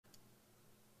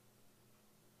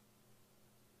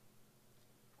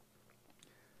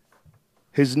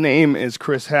His name is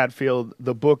Chris Hadfield.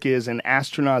 The book is An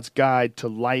Astronaut's Guide to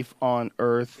Life on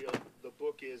Earth.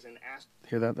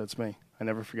 Hear that? That's me. I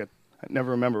never forget. I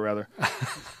never remember, rather.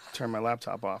 Turn my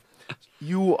laptop off.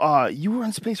 You were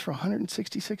in space for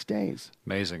 166 days.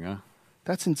 Amazing, huh?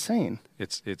 That's insane.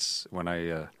 It's when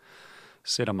I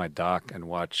sit on my dock and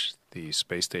watch the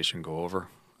space station go over,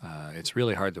 it's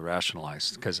really hard to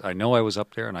rationalize because I know I was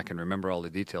up there and I can remember all the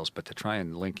details, but to try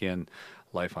and link in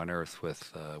life on Earth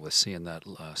with seeing that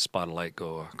spot of light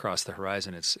go across the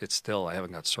horizon, it's still, I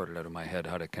haven't got sorted out of my head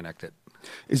how to connect it.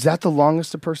 Is that the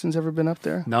longest a person's ever been up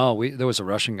there? No, there was a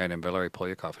Russian guy named Valery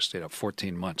Polyakov who stayed up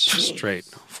 14 months straight,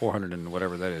 400 and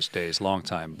whatever that is days, long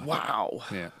time. But, wow.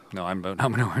 Yeah, no,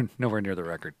 I'm nowhere near the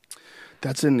record.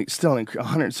 That's still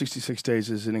 166 days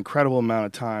is an incredible amount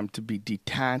of time to be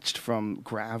detached from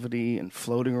gravity and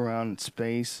floating around in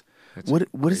space.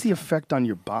 What is the effect on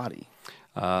your body?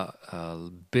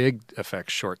 Big effect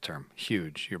short term,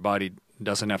 huge. Your body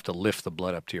doesn't have to lift the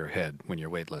blood up to your head when you're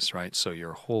weightless, right? So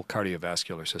your whole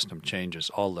cardiovascular system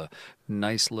changes. All the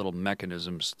nice little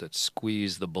mechanisms that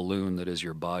squeeze the balloon that is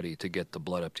your body to get the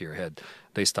blood up to your head,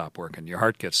 they stop working. Your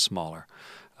heart gets smaller.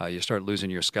 You start losing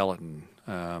your skeleton.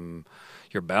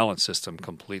 Your balance system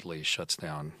completely shuts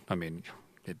down. I mean,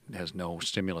 it has no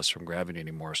stimulus from gravity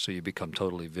anymore, so you become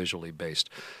totally visually based.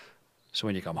 So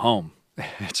when you come home,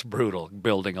 it's brutal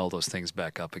building all those things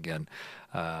back up again.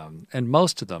 And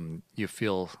most of them you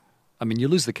feel, I mean, you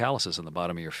lose the calluses on the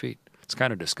bottom of your feet. It's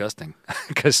kind of disgusting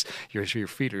because your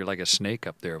feet are like a snake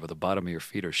up there, but the bottom of your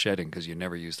feet are shedding because you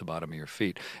never use the bottom of your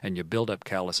feet. And you build up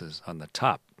calluses on the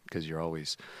top because you're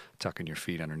always tucking your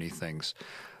feet underneath things.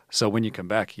 So when you come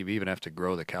back, you even have to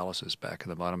grow the calluses back at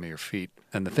the bottom of your feet.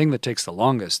 And the thing that takes the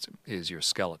longest is your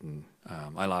skeleton.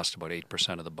 I lost about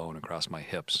 8% of the bone across my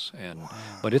hips,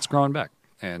 but it's growing back.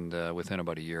 And within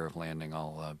about a year of landing,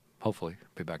 I'll hopefully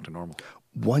be back to normal.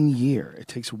 1 year. It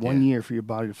takes one year for your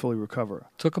body to fully recover.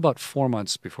 It took about 4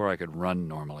 months before I could run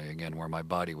normally again, where my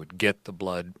body would get the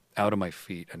blood out of my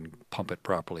feet and pump it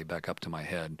properly back up to my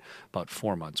head. About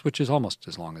 4 months, which is almost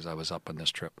as long as I was up on this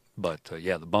trip. But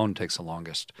the bone takes the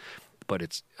longest. But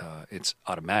it's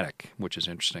automatic, which is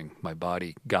interesting. My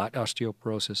body got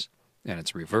osteoporosis, and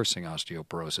it's reversing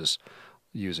osteoporosis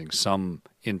using some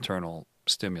internal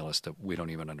stimulus that we don't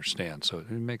even understand. So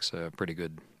it makes a pretty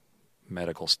good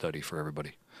medical study for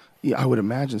everybody. Yeah, I would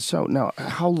imagine so. Now,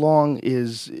 how long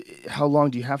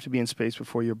do you have to be in space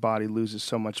before your body loses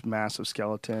so much massive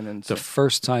skeleton? And the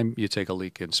first time you take a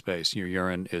leak in space, your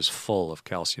urine is full of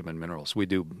calcium and minerals. We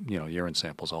do, urine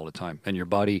samples all the time. And your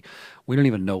body, we don't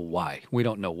even know why. We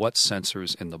don't know what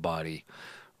sensors in the body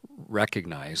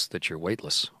recognize that you're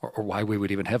weightless or why we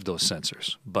would even have those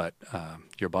sensors. But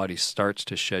your body starts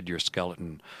to shed your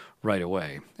skeleton right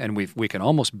away. And we can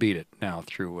almost beat it now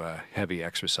through heavy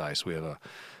exercise. We have a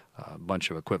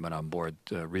bunch of equipment on board,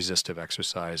 resistive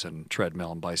exercise and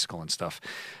treadmill and bicycle and stuff.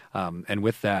 And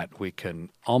with that, we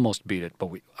can almost beat it. But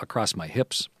across my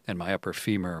hips and my upper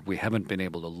femur, we haven't been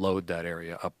able to load that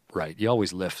area up right. You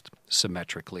always lift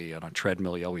symmetrically. On a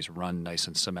treadmill, you always run nice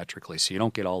and symmetrically. So you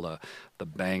don't get all the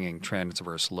banging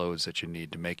transverse loads that you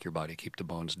need to make your body keep the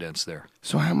bones dense there.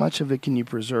 So how much of it can you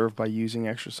preserve by using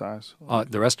exercise?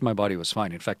 The rest of my body was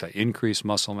fine. In fact, I increased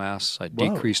muscle mass. I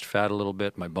decreased fat a little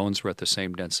bit. My bones were at the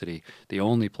same density. The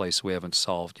only place we haven't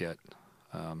solved yet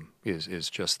is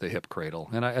just the hip cradle.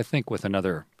 And I think with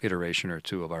another iteration or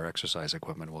two of our exercise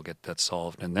equipment, we'll get that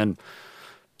solved. And then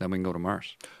we can go to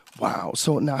Mars. Wow.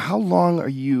 So now how long are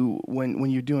you, when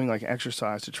you're doing like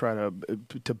exercise to try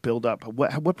to build up,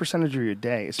 what percentage of your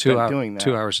day is spent doing that?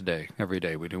 2 hours a day, every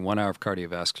day. We do 1 hour of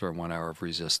cardiovascular and 1 hour of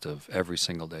resistive every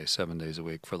single day, 7 days a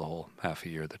week for the whole half a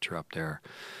year that you're up there.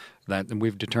 And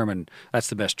we've determined that's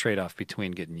the best trade-off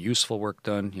between getting useful work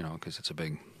done, because it's a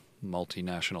big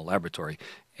multinational laboratory,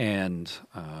 and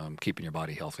keeping your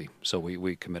body healthy. So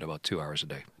we commit about 2 hours a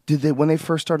day. When they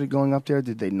first started going up there,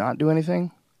 did they not do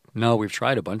anything? No, we've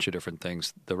tried a bunch of different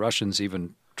things. The Russians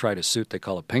even tried a suit they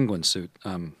call a penguin suit,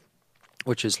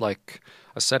 which is like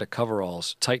a set of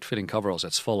coveralls, tight-fitting coveralls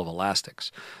that's full of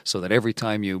elastics, so that every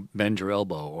time you bend your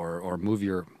elbow or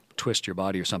twist your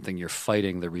body or something, you're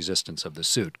fighting the resistance of the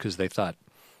suit, because they thought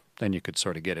then you could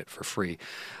sort of get it for free.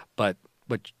 But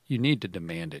you need to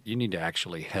demand it. You need to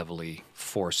actually heavily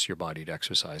force your body to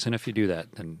exercise. And if you do that,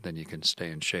 then you can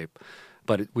stay in shape.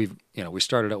 But we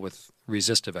started out with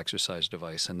resistive exercise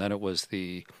device, and then it was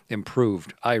the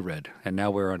improved iRed, and now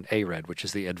we're on ARED, which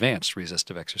is the advanced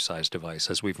resistive exercise device,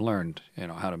 as we've learned,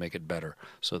 how to make it better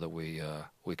so that we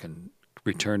can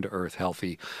return to Earth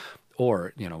healthy,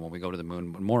 or, when we go to the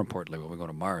moon, but more importantly, when we go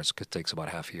to Mars, because it takes about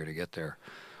half a year to get there.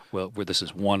 Well, this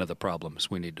is one of the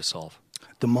problems we need to solve.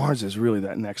 The Mars is really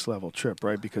that next level trip,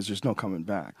 right? Because there's no coming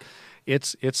back.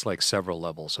 It's like several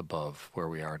levels above where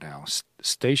we are now.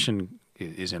 Station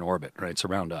is in orbit, right? It's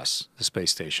around us, the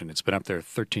space station. It's been up there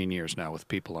 13 years now with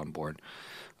people on board.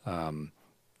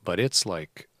 But it's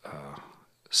like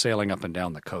sailing up and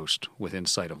down the coast within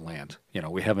sight of land. You know,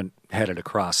 we haven't headed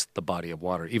across the body of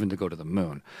water, even to go to the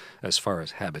moon, as far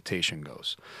as habitation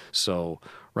goes. So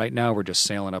right now we're just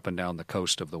sailing up and down the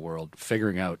coast of the world,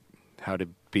 figuring out how to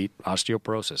beat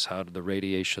osteoporosis, how to the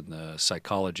radiation, the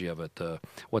psychology of it,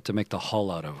 what to make the hull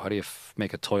out of, how do you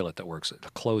make a toilet that works, a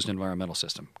closed environmental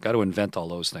system. Got to invent all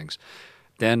those things.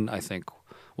 Then I think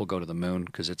we'll go to the moon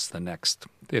because it's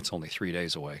only 3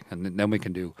 days away. And then we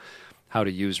can do how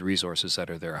to use resources that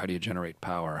are there. How do you generate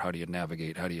power? How do you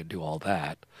navigate? How do you do all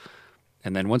that?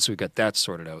 And then once we get that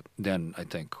sorted out, then I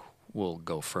think we'll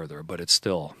go further. But it's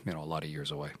still, a lot of years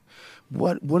away.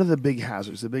 What are the big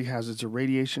hazards? The big hazards are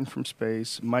radiation from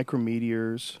space,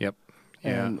 micrometeors. Yep.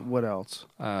 And what else?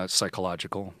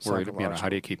 Psychological. How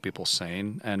do you keep people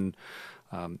sane? And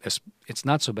it's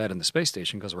not so bad in the space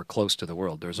station because we're close to the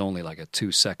world. There's only like a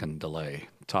 2-second delay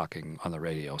talking on the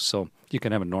radio. So you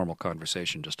can have a normal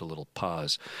conversation, just a little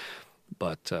pause.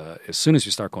 But as soon as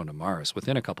you start going to Mars,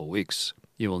 within a couple of weeks,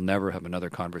 you will never have another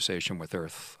conversation with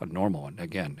Earth, a normal one.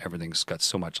 Again, everything's got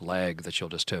so much lag that you'll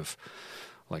just have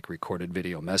like recorded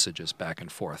video messages back and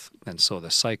forth. And so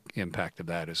the psych impact of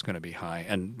that is going to be high.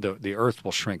 And the Earth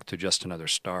will shrink to just another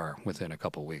star within a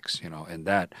couple of weeks,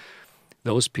 and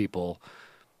those people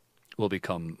will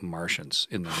become Martians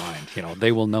in their mind.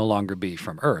 They will no longer be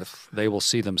from Earth. They will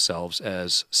see themselves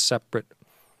as separate.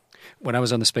 When I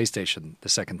was on the space station the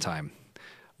second time,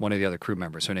 one of the other crew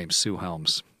members, her name's Sue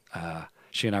Helms,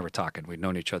 she and I were talking. We'd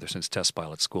known each other since test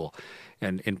pilot school.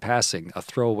 And in passing, a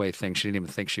throwaway thing she didn't even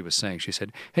think she was saying, she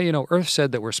said, hey, Earth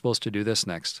said that we're supposed to do this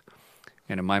next.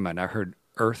 And in my mind, I heard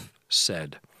Earth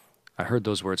said. I heard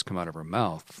those words come out of her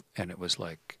mouth, and it was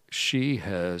like she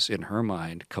has, in her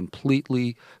mind,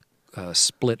 completely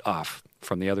split off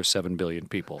from the other 7 billion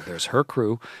people. There's her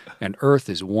crew, and Earth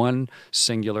is one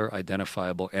singular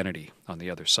identifiable entity on the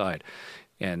other side.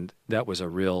 And that was a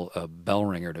real bell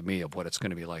ringer to me of what it's going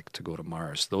to be like to go to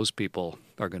Mars. Those people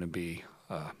are going to be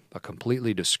a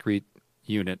completely discrete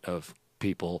unit of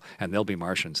people, and they'll be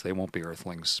Martians. They won't be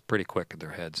Earthlings pretty quick in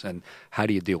their heads. And how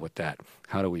do you deal with that?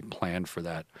 How do we plan for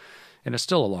that? And it's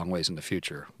still a long ways in the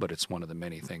future, but it's one of the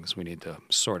many things we need to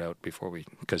sort out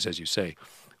because as you say,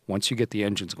 once you get the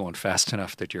engines going fast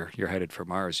enough that you're headed for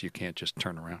Mars, you can't just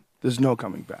turn around. There's no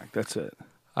coming back. That's it.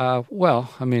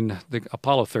 The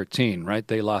Apollo 13, right?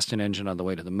 They lost an engine on the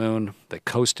way to the moon. They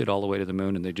coasted all the way to the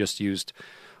moon, and they just used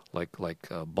like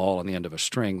a ball on the end of a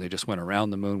string. They just went around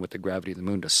the moon with the gravity of the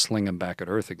moon to sling them back at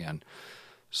Earth again.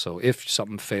 So if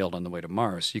something failed on the way to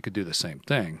Mars, you could do the same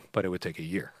thing, but it would take a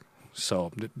year.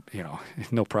 So,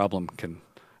 no problem can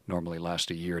normally last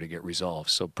a year to get resolved.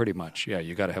 So pretty much,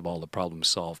 you got to have all the problems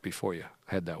solved before you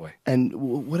head that way. And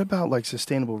what about like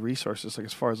sustainable resources, like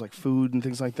as far as like food and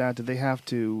things like that? Do they have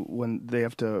to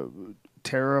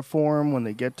terraform when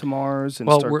they get to Mars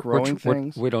and start growing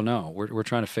things? We don't know. We're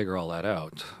trying to figure all that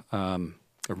out.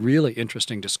 A really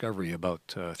interesting discovery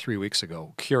about 3 weeks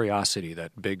ago. Curiosity,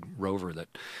 that big rover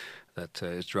that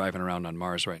is driving around on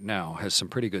Mars right now, has some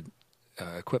pretty good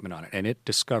equipment on it, and it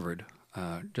discovered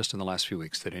just in the last few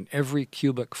weeks that in every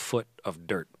cubic foot of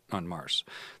dirt on Mars,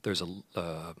 there's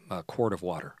a quart of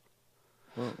water.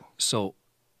 Whoa. So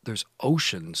there's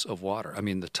oceans of water. I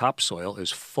mean, the topsoil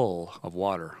is full of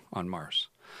water on Mars.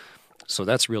 So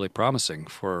that's really promising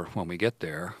for when we get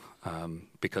there,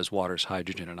 because water's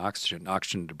hydrogen and oxygen.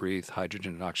 Oxygen to breathe,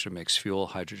 hydrogen and oxygen makes fuel,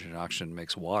 hydrogen and oxygen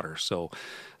makes water. So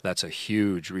that's a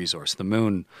huge resource. The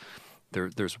moon,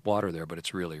 there's water there, but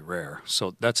it's really rare.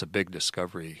 So that's a big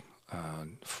discovery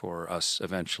for us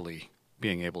eventually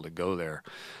being able to go there.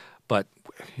 But,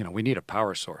 we need a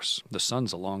power source. The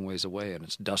sun's a long ways away, and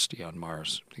it's dusty on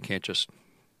Mars. You can't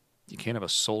have a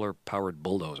solar-powered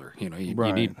bulldozer. You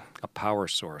need a power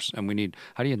source. And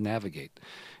how do you navigate?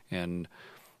 And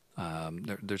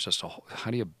there's just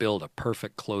how do you build a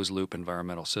perfect closed-loop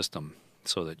environmental system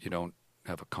so that you don't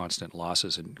have a constant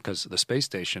losses? And because the space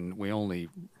station,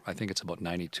 I think it's about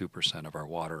 92% of our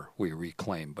water we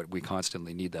reclaim, but we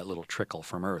constantly need that little trickle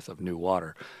from Earth of new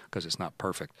water because it's not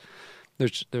perfect.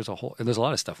 There's a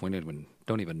lot of stuff we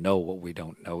don't even know what we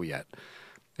don't know yet,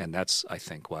 and that's I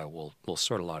think why we'll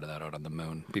sort a lot of that out on the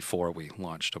moon before we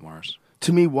launch to Mars.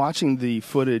 To me, watching the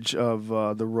footage of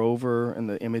the rover and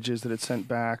the images that it sent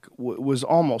back was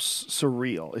almost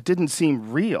surreal. It didn't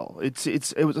seem real.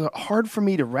 It was hard for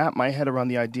me to wrap my head around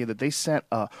the idea that they sent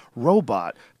a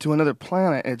robot to another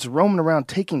planet and it's roaming around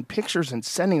taking pictures and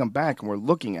sending them back, and we're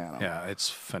looking at them. Yeah, it's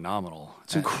phenomenal.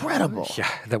 It's incredible.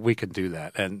 Yeah, that we can do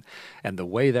that, and the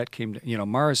way that came to,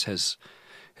 Mars has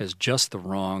just the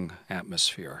wrong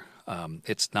atmosphere.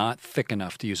 It's not thick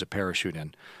enough to use a parachute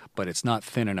in, but it's not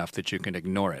thin enough that you can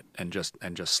ignore it and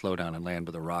just slow down and land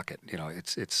with a rocket.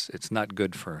 It's not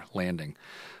good for landing.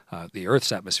 The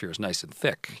Earth's atmosphere is nice and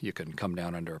thick. You can come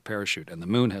down under a parachute, and the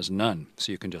Moon has none.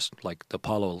 So you can just, like the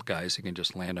Apollo guys, you can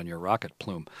just land on your rocket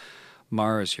plume.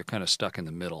 Mars, you're kind of stuck in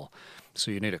the middle.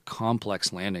 So you need a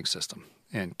complex landing system.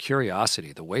 And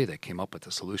Curiosity, the way they came up with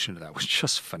the solution to that was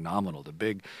just phenomenal. The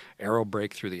big aero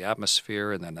brake through the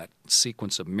atmosphere, and then that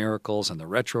sequence of miracles and the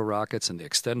retro rockets and the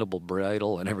extendable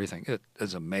bridle and everything. It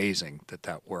is amazing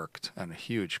that worked. And a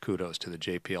huge kudos to the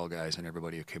JPL guys and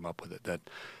everybody who came up with it.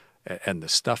 And the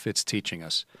stuff it's teaching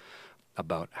us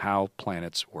about how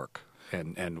planets work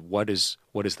and what is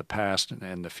the past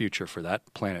and the future for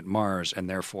that planet Mars, and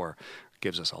therefore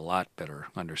gives us a lot better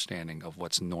understanding of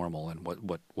what's normal and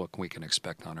what we can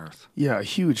expect on Earth. Yeah, a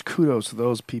huge kudos to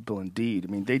those people indeed.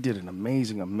 I mean, they did an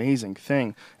amazing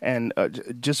thing. And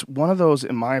just one of those,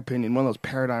 in my opinion, one of those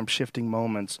paradigm-shifting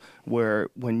moments where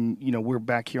when, we're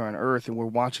back here on Earth and we're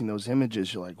watching those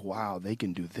images, you're like, wow, they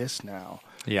can do this now.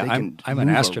 Yeah, I'm an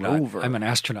astronaut. I'm an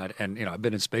astronaut, and I've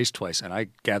been in space twice, and I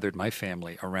gathered my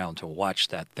family around to watch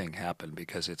that thing happen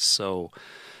because it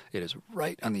is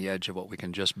right on the edge of what we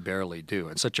can just barely do,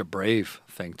 and such a brave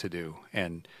thing to do,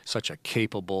 and such a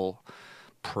capable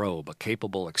probe, a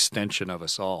capable extension of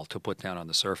us all to put down on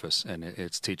the surface, and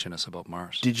it's teaching us about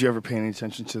Mars. Did you ever pay any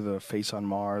attention to the face on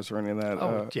Mars or any of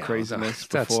that craziness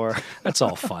before? That's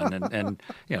all fun, and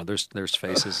there's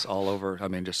faces all over. I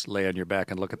mean, just lay on your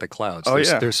back and look at the clouds.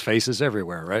 There's faces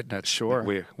everywhere, right? Sure.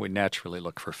 We naturally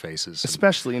look for faces,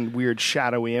 especially in weird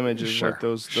shadowy images like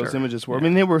those images were. Yeah. I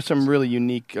mean, there were some really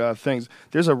unique things.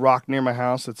 There's a rock near my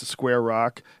house that's a square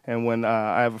rock, and when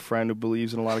I have a friend who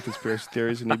believes in a lot of conspiracy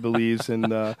theories, and he believes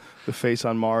in the face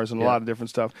on Mars and a lot of different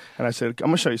stuff. And I said, I'm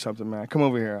going to show you something, man. Come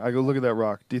over here. I go, look at that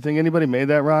rock. Do you think anybody made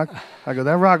that rock? I go,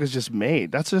 that rock is just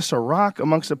made. That's just a rock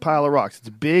amongst a pile of rocks. It's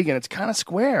big and it's kind of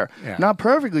square. Yeah. Not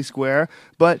perfectly square,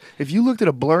 but if you looked at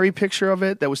a blurry picture of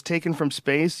it that was taken from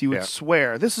space, you would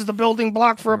swear, this is the building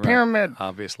block for a pyramid.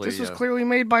 Obviously. This was clearly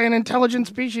made by an intelligent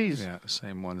species. Yeah, the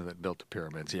same one that built the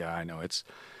pyramids. Yeah, I know.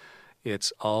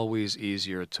 It's always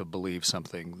easier to believe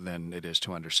something than it is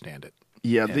to understand it.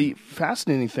 Yeah, the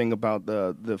fascinating thing about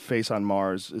the face on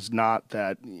Mars is not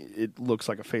that it looks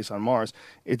like a face on Mars.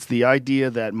 It's the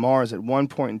idea that Mars at one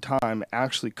point in time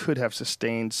actually could have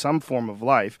sustained some form of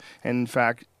life, and in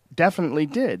fact definitely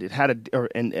did. It had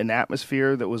an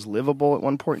atmosphere that was livable at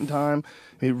one point in time.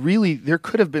 There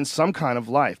could have been some kind of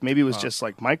life. Maybe it was just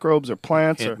like microbes or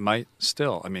plants. It might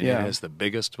still. I mean, it has the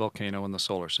biggest volcano in the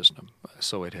solar system,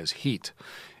 so it has heat.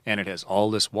 And it has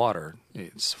all this water.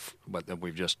 It's what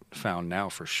we've just found now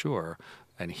for sure.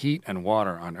 And heat and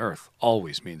water on Earth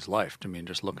always means life. I mean,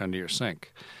 just look under your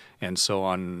sink. And so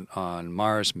on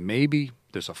Mars, maybe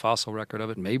there's a fossil record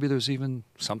of it. Maybe there's even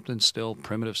something still,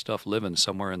 primitive stuff living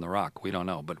somewhere in the rock. We don't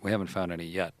know, but we haven't found any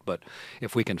yet. But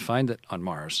if we can find it on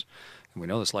Mars, and we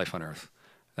know there's life on Earth,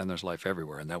 then there's life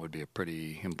everywhere, and that would be a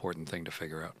pretty important thing to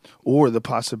figure out. Or the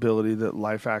possibility that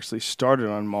life actually started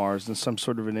on Mars and some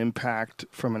sort of an impact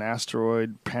from an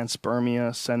asteroid,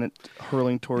 panspermia, sent it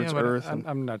hurling towards Earth.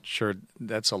 I'm not sure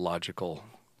that's a logical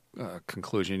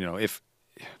conclusion.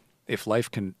 If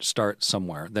life can start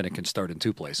somewhere, then it can start in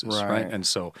two places, right? And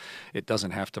so it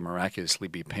doesn't have to miraculously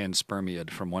be panspermiaed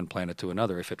from one planet to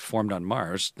another. If it formed on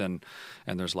Mars, and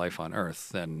there's life on Earth,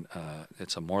 then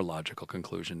it's a more logical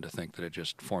conclusion to think that it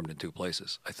just formed in two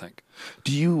places, I think.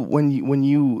 Do you, when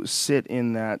you sit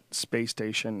in that space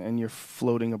station and you're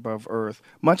floating above Earth,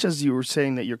 much as you were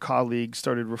saying that your colleagues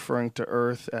started referring to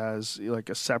Earth as like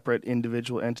a separate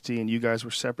individual entity and you guys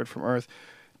were separate from Earth,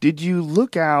 did you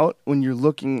look out when you're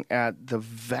looking at the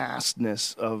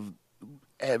vastness of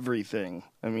everything?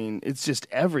 I mean, it's just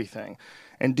everything.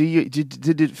 And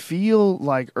did it feel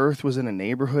like Earth was in a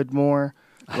neighborhood more?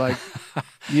 Like,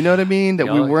 you know what I mean?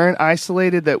 That we weren't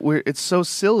isolated, it's so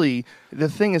silly. The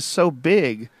thing is so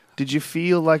big. Did you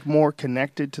feel like more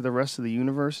connected to the rest of the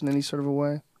universe in any sort of a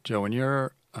way? Joe, when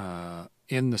you're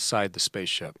inside the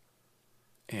spaceship,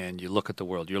 and you look at the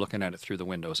world. You're looking at it through the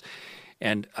windows.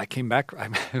 And I came back,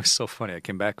 it was so funny. I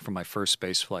came back from my first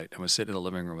space flight. I was sitting in the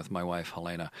living room with my wife,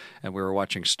 Helena, and we were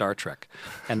watching Star Trek.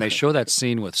 And they show that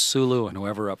scene with Sulu and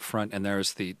whoever up front, and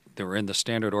they were in the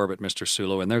standard orbit, Mr.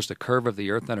 Sulu, and there's the curve of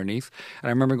the Earth underneath. And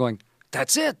I remember going,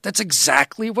 that's it. That's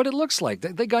exactly what it looks like.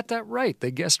 They got that right.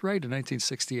 They guessed right in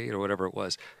 1968 or whatever it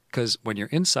was. Because when you're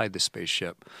inside the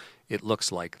spaceship, it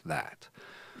looks like that.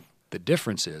 The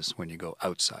difference is when you go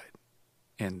outside.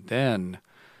 And then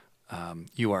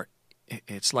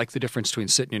it's like the difference between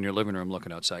sitting in your living room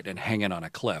looking outside and hanging on a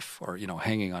cliff or,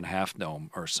 hanging on Half Dome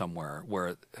or somewhere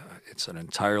where it's an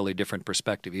entirely different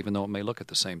perspective, even though it may look at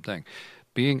the same thing.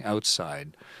 Being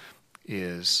outside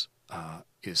is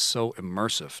so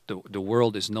immersive. The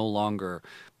world is no longer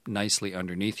nicely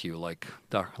underneath you like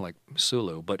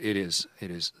Sulu, but it is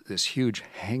this huge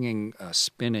hanging,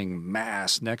 spinning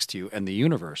mass next to you, and the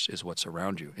universe is what's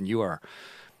around you, and you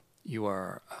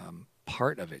are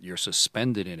part of it. You're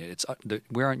suspended in it.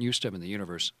 We aren't used to having the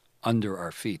universe under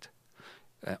our feet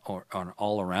or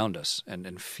all around us,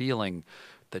 and feeling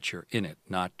that you're in it,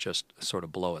 not just sort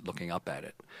of below it, looking up at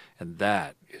it. And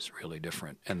that is really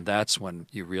different. And that's when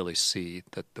you really see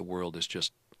that the world is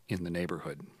just in the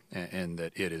neighborhood, and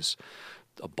that it is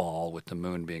a ball, with the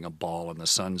moon being a ball and the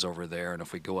sun's over there, and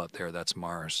if we go out there, that's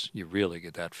Mars. You really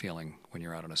get that feeling when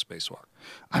you're out on a spacewalk.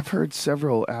 I've heard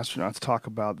several astronauts talk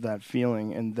about that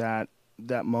feeling and that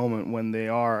moment when they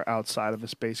are outside of a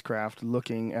spacecraft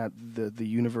looking at the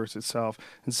universe itself,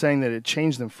 and saying that it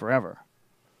changed them forever.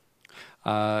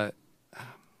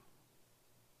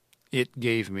 It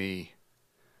gave me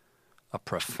a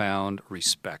profound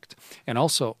respect. And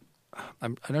also, I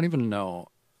don't even know,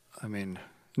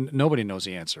 nobody knows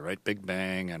the answer, right? Big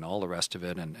Bang and all the rest of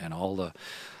it, and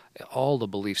all the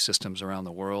belief systems around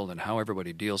the world and how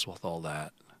everybody deals with all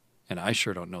that. And I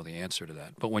sure don't know the answer to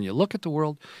that. But when you look at the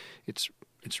world, it's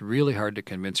really hard to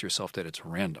convince yourself that it's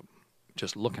random,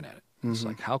 just looking at it. Mm-hmm. It's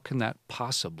like, how can that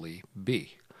possibly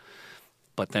be?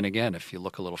 But then again, if you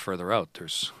look a little further out,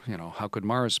 there's, how could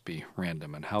Mars be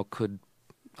random? And how could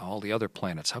all the other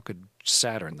planets, how could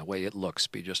Saturn, the way it looks,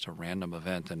 be just a random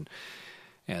event?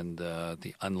 And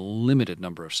the unlimited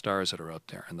number of stars that are out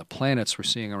there, and the planets we're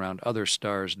seeing around other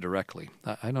stars directly.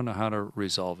 I don't know how to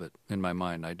resolve it in my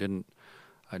mind. I didn't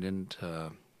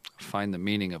find the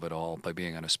meaning of it all by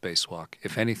being on a spacewalk.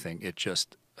 If anything, it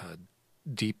just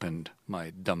deepened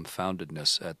my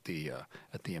dumbfoundedness at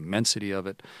the immensity of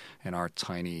it and our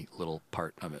tiny little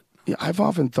part of it. Yeah, I've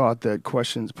often thought that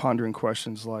pondering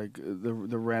questions like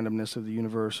the randomness of the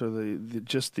universe, or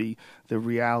the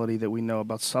reality that we know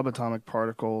about subatomic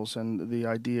particles, and the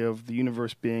idea of the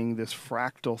universe being this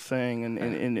fractal thing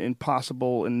and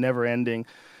impossible and never ending.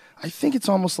 I think it's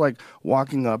almost like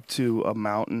walking up to a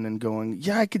mountain and going,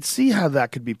 yeah, I could see how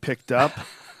that could be picked up,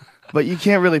 but you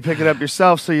can't really pick it up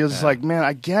yourself. So you're just like, man,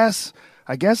 I guess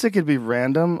it could be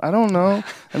random. I don't know.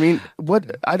 I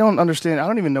don't understand. I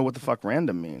don't even know what the fuck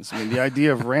random means. The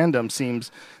idea of random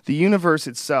the universe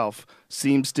itself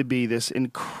seems to be this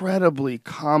incredibly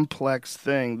complex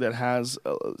thing that has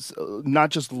not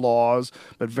just laws,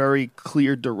 but very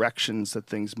clear directions that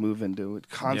things move into. It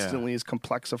constantly is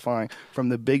complexifying from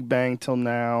the Big Bang till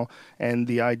now, and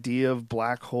the idea of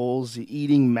black holes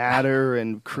eating matter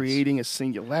and creating a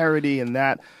singularity, and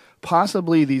that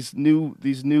possibly these new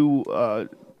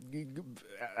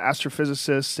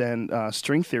astrophysicists and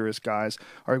string theorist guys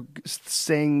are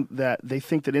saying that they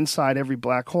think that inside every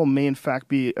black hole may in fact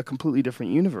be a completely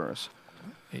different universe.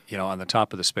 On the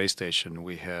top of the space station,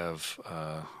 we have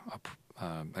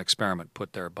an experiment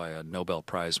put there by a Nobel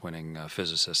Prize-winning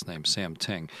physicist named Sam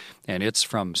Ting, and it's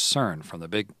from CERN, from the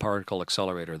big particle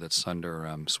accelerator that's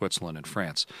under Switzerland and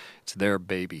France. It's their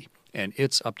baby. And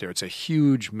it's up there. It's a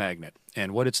huge magnet.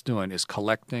 And what it's doing is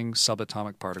collecting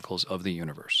subatomic particles of the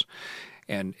universe.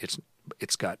 And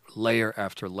it's got layer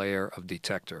after layer of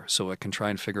detector, so it can try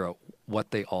and figure out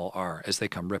what they all are as they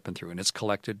come ripping through. And it's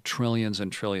collected trillions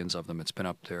and trillions of them. It's been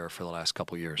up there for the last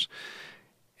couple of years.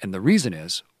 And the reason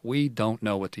is we don't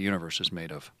know what the universe is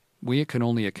made of. We can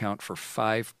only account for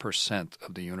 5%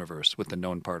 of the universe with the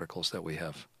known particles that we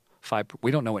have. We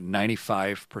don't know what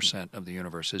 95% of the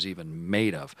universe is even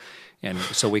made of. And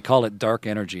so we call it dark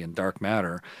energy and dark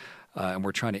matter, and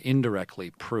we're trying to indirectly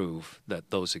prove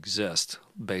that those exist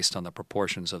based on the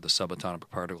proportions of the subatomic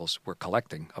particles we're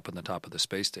collecting up in the top of the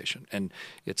space station. And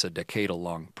it's a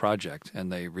decadal-long project,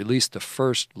 and they released the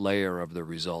first layer of the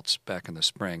results back in the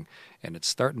spring, and it's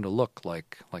starting to look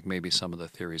like maybe some of the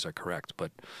theories are correct, but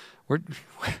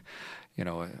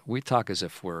we talk as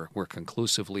if we're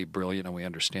conclusively brilliant and we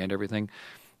understand everything.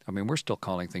 I mean, we're still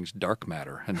calling things dark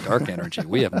matter and dark energy.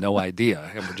 We have no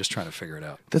idea, and we're just trying to figure it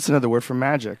out. That's another word for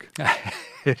magic.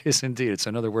 It is indeed. It's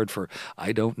another word for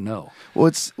I don't know.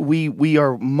 Well, we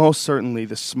are most certainly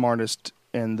the smartest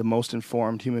and the most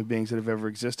informed human beings that have ever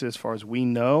existed, as far as we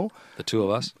know. The two of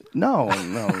us? No,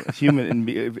 human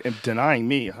and denying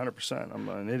me 100%. I'm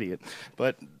an idiot.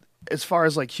 But as far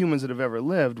as like humans that have ever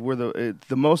lived, we're the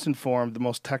most informed, the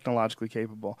most technologically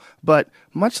capable. But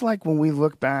much like when we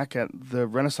look back at the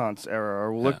Renaissance era,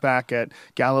 or we look back at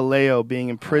Galileo being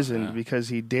imprisoned because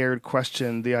he dared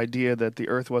question the idea that the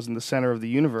Earth wasn't the center of the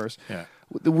universe. Yeah.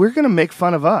 We're going to make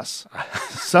fun of us.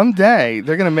 Someday,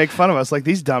 they're going to make fun of us like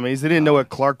these dummies. They didn't know what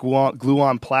Clark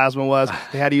gluon plasma was.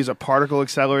 They had to use a particle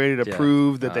accelerator to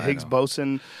prove that the Higgs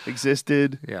boson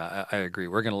existed. Yeah, I agree.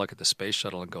 We're going to look at the space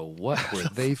shuttle and go, what were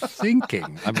they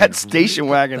thinking? I mean, that station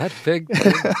wagon. That big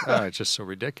thing. It's just so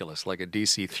ridiculous, like a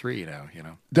DC-3 now, you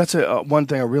know. That's one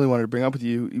thing I really wanted to bring up with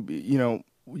you. You know,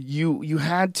 you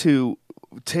had to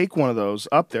take one of those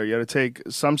up there. You had to take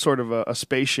some sort of a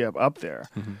spaceship up there.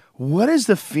 Mm-hmm. What is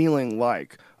the feeling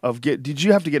like did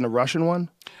you have to get in a Russian one?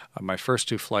 My first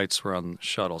two flights were on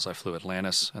shuttles. I flew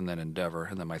Atlantis and then Endeavour.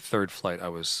 And then my third flight, I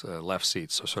was left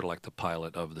seat, so sort of like the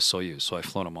pilot of the Soyuz. So I've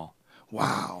flown them all.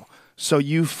 Wow. So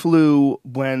you flew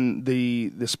when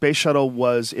the space shuttle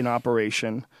was in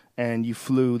operation, and you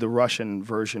flew the Russian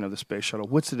version of the space shuttle.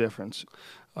 What's the difference?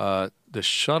 The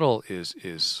shuttle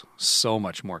is so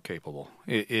much more capable.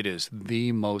 It is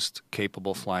the most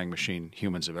capable flying machine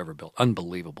humans have ever built.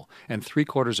 Unbelievable. And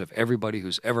 3/4 of everybody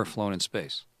who's ever flown in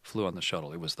space flew on the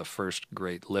shuttle. It was the first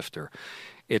great lifter.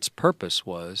 Its purpose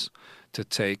was to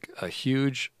take a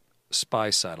huge spy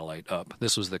satellite up.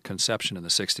 This was the conception in the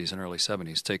 60s and early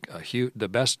 70s. Take the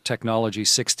best technology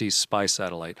 60s spy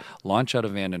satellite, launch out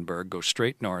of Vandenberg, go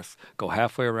straight north, go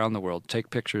halfway around the world, take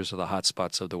pictures of the hot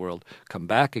spots of the world, come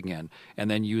back again, and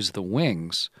then use the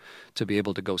wings to be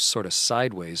able to go sort of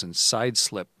sideways and side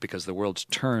slip because the world's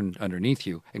turned underneath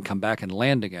you, and come back and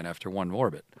land again after one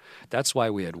orbit. That's why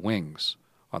we had wings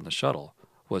on the shuttle,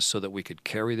 was so that we could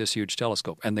carry this huge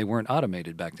telescope. And they weren't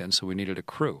automated back then, so we needed a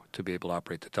crew to be able to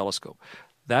operate the telescope.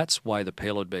 That's why the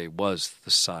payload bay was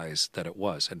the size that it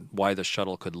was, and why the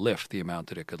shuttle could lift the amount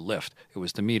that it could lift. It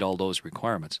was to meet all those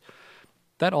requirements.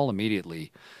 That all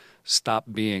immediately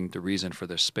stopped being the reason for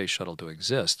this space shuttle to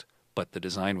exist, but the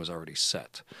design was already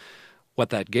set. What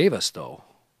that gave us, though,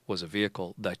 was a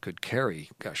vehicle that could carry,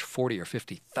 40 or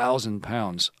 50,000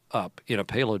 pounds up in a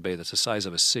payload bay that's the size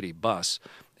of a city bus,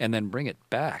 and then bring it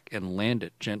back and land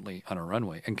it gently on a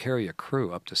runway and carry a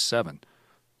crew up to 7.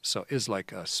 So it's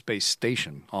like a space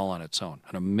station all on its own.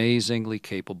 An amazingly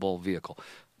capable vehicle,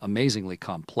 amazingly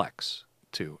complex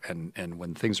too. And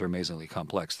when things are amazingly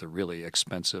complex, they're really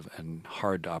expensive and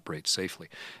hard to operate safely.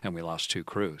 And we lost 2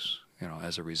 crews,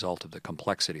 as a result of the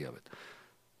complexity of it.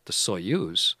 The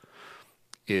Soyuz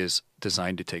is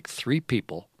designed to take 3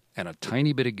 people and a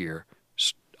tiny bit of gear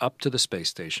up to the space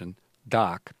station,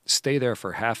 dock, stay there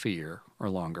for half a year or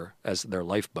longer as their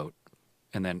lifeboat,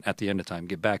 and then at the end of time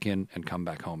get back in and come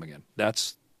back home again.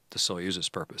 That's the Soyuz's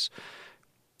purpose.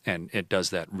 And it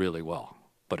does that really well.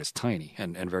 But it's tiny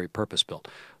and very purpose-built.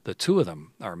 The 2 of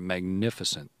them are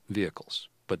magnificent vehicles,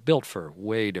 but built for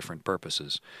way different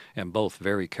purposes, and both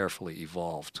very carefully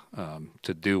evolved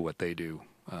to do what they do,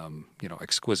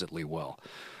 exquisitely well.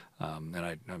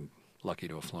 And I'm lucky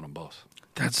to have flown them both.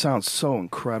 That sounds so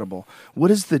incredible. What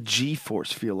does the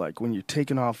G-force feel like when you're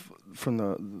taking off from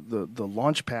the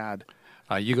launch pad?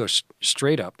 You go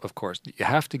straight up, of course. You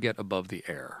have to get above the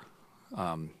air.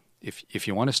 If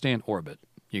you want to stay in orbit,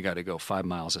 you got to go 5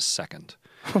 miles a second.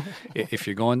 If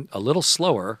you're going a little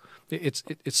slower, it's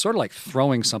sort of like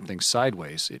throwing something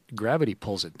sideways. Gravity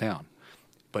pulls it down.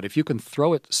 But if you can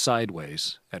throw it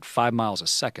sideways at 5 miles a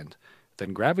second,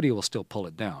 then gravity will still pull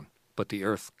it down, but the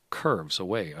Earth curves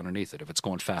away underneath it if it's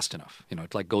going fast enough.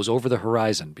 It like goes over the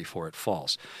horizon before it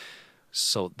falls.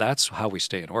 So that's how we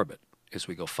stay in orbit, is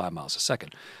we go 5 miles a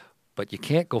second. But you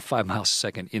can't go 5 miles a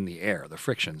second in the air. The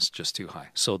friction's just too high.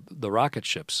 So the rocket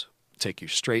ships take you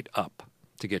straight up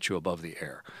to get you above the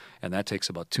air. And that takes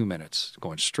about 2 minutes,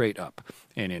 going straight up.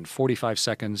 And in 45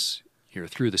 seconds, you're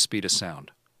through the speed of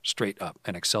sound, straight up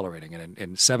and accelerating. And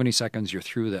in 70 seconds, you're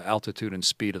through the altitude and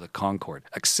speed of the Concorde,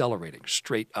 accelerating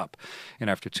straight up. And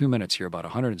after 2 minutes, you're about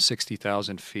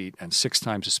 160,000 feet and 6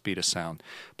 times the speed of sound,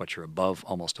 but you're above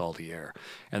almost all the air.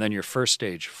 And then your first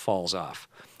stage falls off.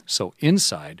 So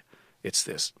inside, it's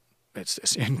this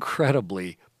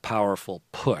incredibly powerful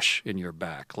push in your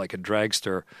back, like a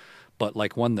dragster, but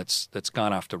like one that's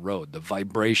gone off the road. The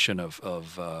vibration of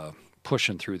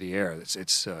pushing through the air,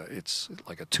 it's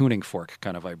like a tuning fork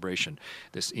kind of vibration.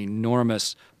 This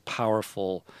enormous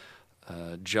powerful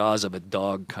jaws of a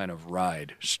dog kind of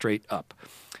ride straight up.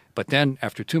 But then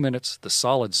after 2 minutes, the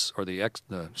solids or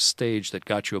the stage that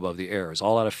got you above the air is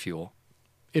all out of fuel.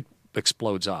 It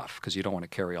explodes off because you don't want to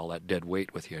carry all that dead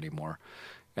weight with you anymore.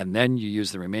 And then you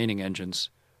use the remaining engines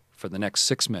for the next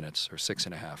 6 minutes or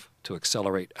 6.5 to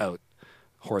accelerate out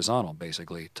horizontal,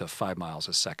 basically, to 5 miles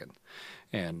a second.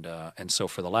 And so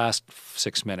for the last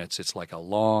 6 minutes, it's like a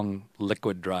long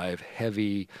liquid drive,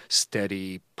 heavy,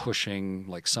 steady, pushing,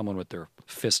 like someone with their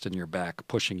fist in your back,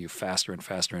 pushing you faster and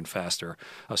faster and faster,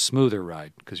 a smoother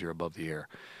ride because you're above the air.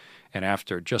 And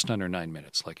after just under 9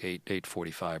 minutes, like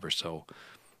 8:45 or so,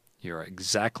 you're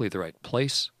exactly the right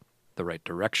place, the right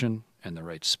direction, and the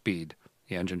right speed.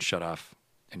 The engine shut off,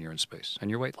 and you're in space, and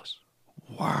you're weightless.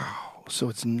 Wow. So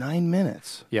it's 9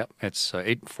 minutes. Yep, it's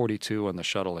 8:42 on the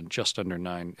shuttle and just under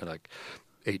 9, like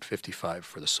 8:55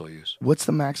 for the Soyuz. What's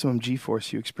the maximum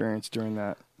G-force you experienced during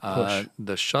that push?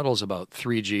 The shuttle's about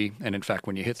 3G, and in fact,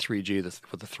 when you hit 3G,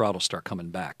 the throttle start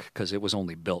coming back because it was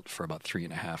only built for about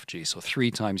 3.5 G, so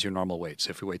 3 times your normal weight.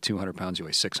 So if you weigh 200 pounds, you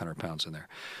weigh 600 pounds in there.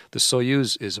 The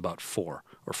Soyuz is about 4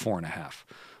 or 4.5.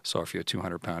 So if you're a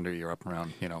 200-pounder, you're up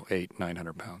around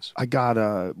 800-900 pounds. I got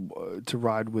to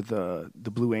ride with the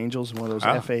Blue Angels, one of those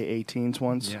FA-18s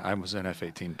ones. Yeah, I was an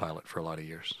F-18 pilot for a lot of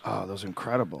years. Oh, those are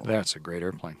incredible. That's a great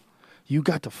airplane. You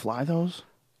got to fly those?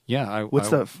 Yeah. What's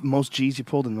the most G's you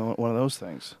pulled in one of those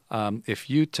things? If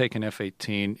you take an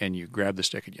F-18 and you grab the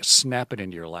stick and you snap it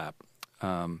into your lap,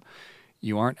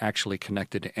 you aren't actually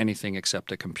connected to anything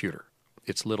except a computer.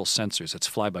 It's little sensors. It's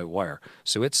fly-by-wire.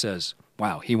 So it says,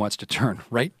 wow, he wants to turn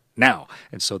right now.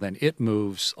 And so then it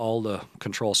moves all the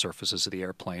control surfaces of the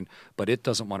airplane, but it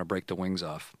doesn't want to break the wings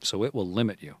off. So it will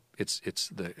limit you. It's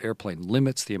the airplane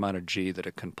limits the amount of G that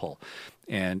it can pull.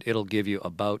 And it'll give you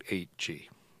about 8G.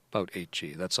 About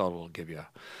 8G. That's all it'll give you,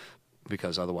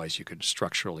 because otherwise you could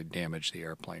structurally damage the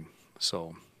airplane.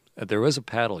 So there was a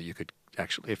paddle you could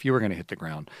actually, if you were going to hit the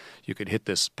ground, you could hit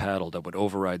this paddle that would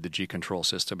override the G control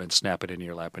system and snap it into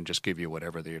your lap and just give you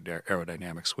whatever the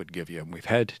aerodynamics would give you. And we've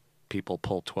had people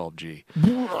pull 12G.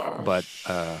 But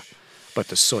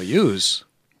the Soyuz,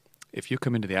 if you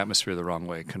come into the atmosphere the wrong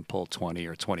way, can pull 20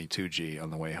 or 22G on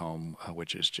the way home,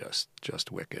 which is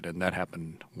just wicked. And that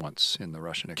happened once in the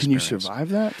Russian experience. Can you survive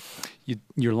that?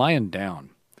 You're lying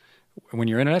down. When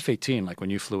you're in an F-18, like when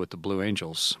you flew with the Blue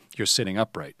Angels, you're sitting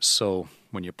upright. So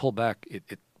when you pull back,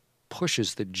 it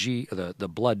pushes the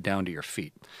blood down to your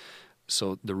feet.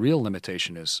 So the real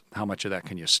limitation is how much of that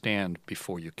can you stand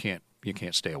before you can't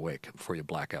stay awake, before you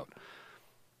black out.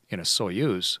 In a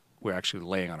Soyuz, we're actually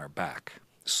laying on our back.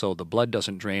 So the blood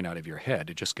doesn't drain out of your head.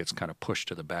 It just gets kind of pushed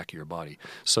to the back of your body.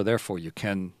 So therefore, you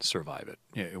can survive it.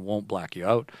 It won't black you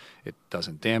out. It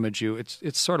doesn't damage you.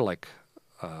 It's sort of like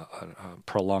a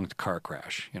prolonged car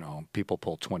crash. People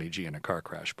pull 20G in a car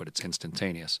crash, but it's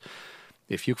instantaneous.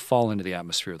 If you fall into the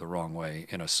atmosphere the wrong way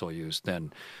in a Soyuz,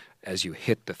 then as you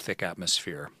hit the thick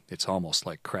atmosphere, it's almost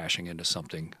like crashing into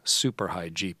something super high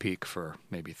G peak for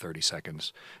maybe 30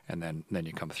 seconds, and then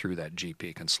you come through that G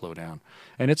peak and slow down.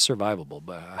 And it's survivable,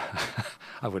 but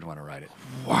I wouldn't want to ride it.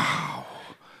 Wow.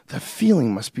 The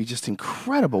feeling must be just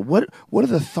incredible. What are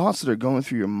the thoughts that are going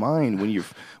through your mind when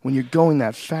you're going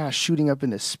that fast, shooting up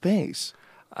into space?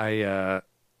 It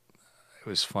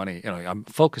was funny. I'm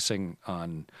focusing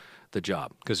on the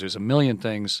job because there's a million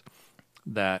things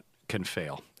that can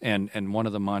fail. And one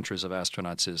of the mantras of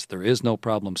astronauts is there is no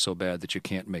problem so bad that you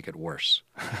can't make it worse.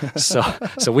 So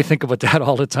we think about that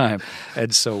all the time.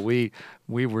 And so we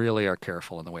really are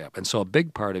careful on the way up. And so a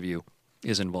big part of you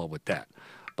is involved with that.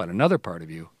 But another part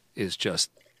of you is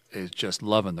just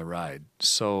loving the ride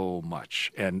so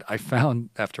much. And I found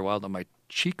after a while that my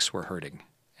cheeks were hurting.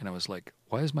 And I was like,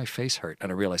 why is my face hurt?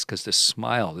 And I realized because this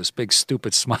big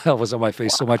stupid smile was on my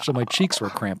face so much that my cheeks were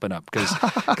cramping up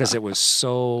because it was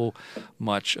so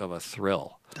much of a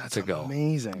thrill to go.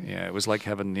 Amazing. Yeah, it was like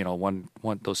having, one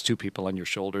those two people on your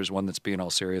shoulders, one that's being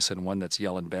all serious and one that's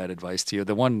yelling bad advice to you.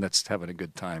 The one that's having a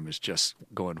good time is just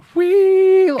going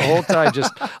whee the whole time,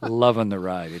 just loving the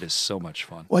ride. It is so much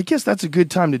fun. Well, I guess that's a good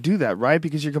time to do that, right?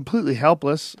 Because you're completely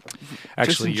helpless.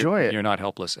 Actually, just enjoy it. You're not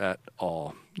helpless at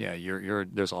all. Yeah,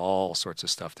 there's all sorts of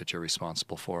stuff that you're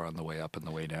responsible for on the way up and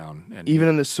the way down. And even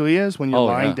in the Soyuz, when you're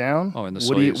lying down? Oh, in the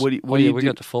Soyuz. What do you do? We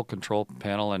got the full control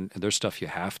panel, and there's stuff you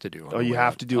have to do. You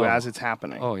have to do as it's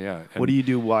happening. Oh, yeah. What do you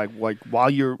do like while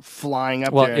you're flying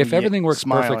up there? Well, if everything works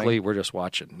smiling? perfectly, we're just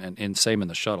watching. And same in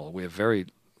the shuttle. We have very,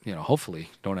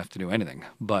 hopefully don't have to do anything.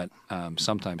 But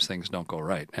sometimes things don't go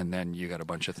right. And then you got a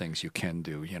bunch of things you can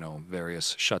do,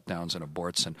 various shutdowns and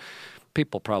aborts. And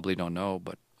people probably don't know,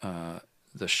 but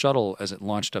the shuttle, as it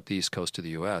launched up the east coast of the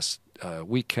U.S.,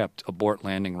 we kept abort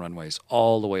landing runways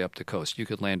all the way up the coast. You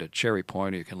could land at Cherry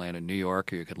Point, or you could land in New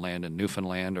York, or you could land in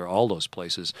Newfoundland, or all those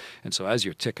places. And so as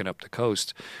you're ticking up the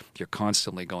coast, you're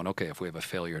constantly going, okay, if we have a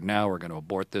failure now, we're going to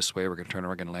abort this way, we're going to turn around,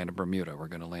 we're going to land in Bermuda, we're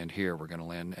going to land here, we're going to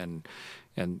land,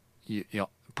 and you know,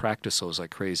 practice those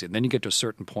like crazy. And then you get to a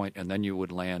certain point, and then you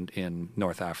would land in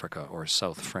North Africa or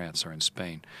South France or in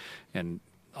Spain. And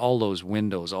all those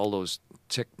windows, all those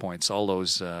tick points, all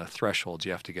those thresholds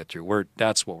you have to get through.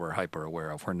 That's what we're hyper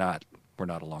aware of. We're not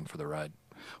along for the ride.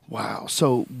 Wow.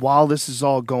 So while this is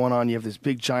all going on, you have this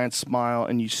big giant smile,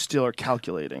 and you still are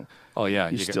calculating. Oh yeah,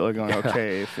 you still are going.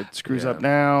 Okay, if it screws up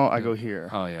now, I go here.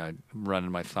 Oh yeah, I'm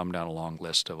running my thumb down a long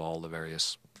list of all the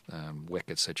various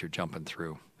wickets that you're jumping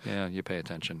through. Yeah, you pay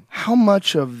attention. How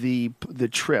much of the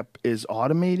trip is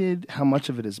automated? How much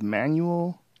of it is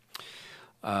manual?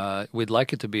 We'd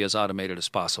like it to be as automated as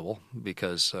possible,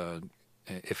 because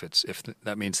if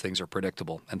that means things are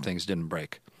predictable and things didn't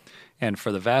break. And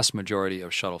for the vast majority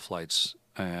of shuttle flights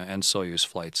and Soyuz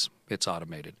flights, it's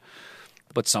automated.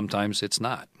 But sometimes it's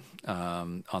not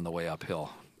on the way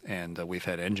uphill. And we've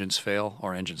had engines fail,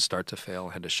 or engines start to fail,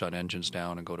 had to shut engines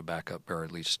down and go to backup, or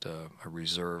at least a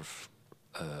reserve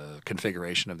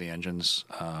configuration of the engines.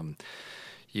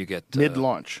 You get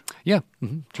mid-launch. Yeah,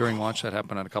 during launch that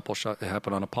happened on a couple shots. It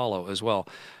happened on Apollo as well.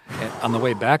 And on the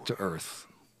way back to Earth,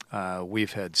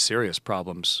 we've had serious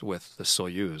problems with the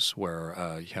Soyuz,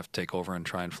 where you have to take over and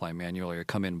try and fly manually, or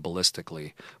come in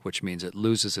ballistically, which means it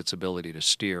loses its ability to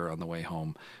steer on the way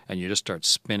home, and you just start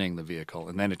spinning the vehicle,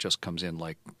 and then it just comes in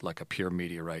like a pure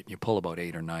meteorite. You pull about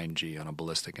 8 or 9 G on a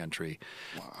ballistic entry,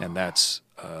 and that's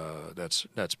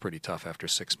pretty tough after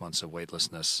 6 months of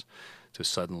weightlessness. To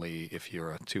suddenly, if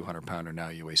you're a 200-pounder now,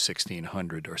 you weigh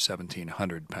 1,600 or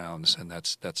 1,700 pounds, and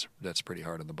that's pretty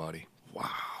hard on the body. Wow.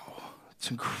 It's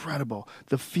incredible.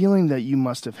 The feeling that you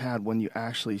must have had when you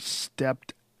actually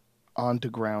stepped onto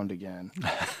ground again.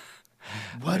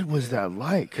 What was that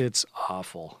like? It's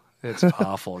awful. It's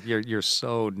awful. You're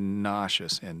so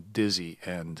nauseous and dizzy,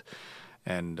 and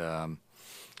the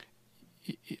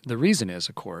reason is,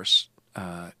 of course,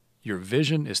 your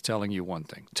vision is telling you one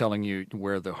thing, telling you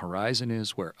where the horizon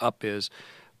is, where up is.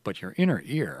 But your inner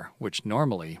ear, which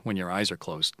normally, when your eyes are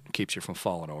closed, keeps you from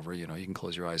falling over, you can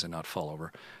close your eyes and not fall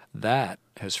over, that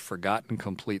has forgotten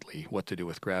completely what to do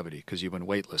with gravity, because you've been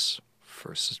weightless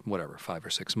for 5 or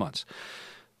 6 months.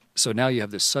 So now you have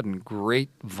this sudden great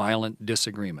violent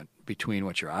disagreement between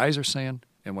what your eyes are saying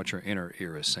and what your inner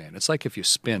ear is saying. It's like if you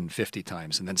spin 50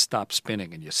 times and then stop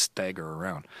spinning and you stagger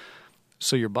around.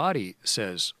 So your body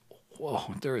says,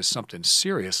 whoa, there is something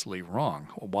seriously wrong.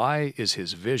 Why is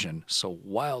his vision so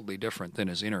wildly different than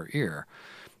his inner ear?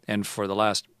 And for the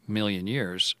last million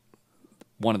years,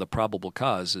 one of the probable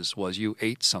causes was you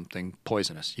ate something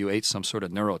poisonous. You ate some sort of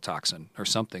neurotoxin or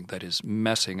something that is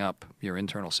messing up your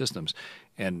internal systems,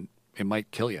 and it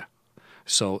might kill you.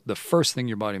 So the first thing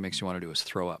your body makes you want to do is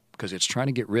throw up, because it's trying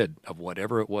to get rid of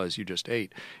whatever it was you just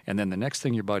ate. And then the next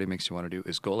thing your body makes you want to do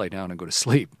is go lay down and go to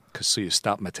sleep, so you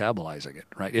stop metabolizing it,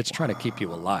 right? It's trying to keep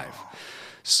you alive.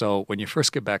 So when you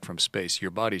first get back from space,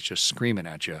 your body's just screaming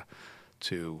at you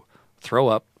to throw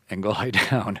up and go lie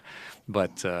down.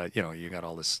 But, you got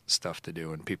all this stuff to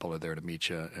do, and people are there to meet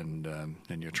you, and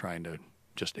you're trying to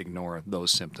just ignore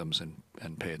those symptoms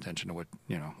and pay attention to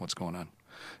what's going on.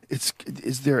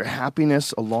 Is there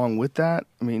happiness along with that?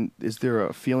 I mean, is there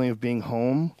a feeling of being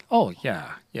home? Oh,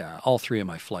 yeah. All 3 of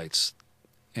my flights.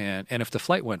 And if the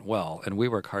flight went well, and we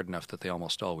work hard enough that they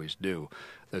almost always do,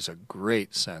 there's a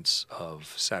great sense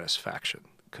of satisfaction,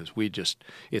 because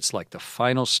it's like the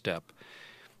final step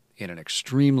in an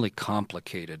extremely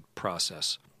complicated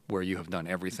process where you have done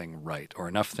everything right, or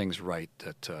enough things right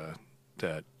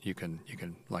that you can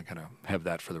like kind of have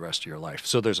that for the rest of your life.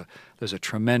 So there's a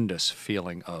tremendous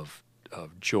feeling of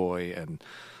joy and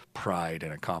pride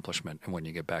and accomplishment when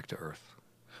you get back to Earth.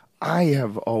 I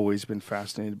have always been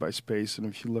fascinated by space, and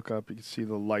if you look up, you can see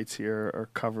the lights here are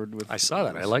covered with. I saw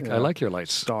that. I like your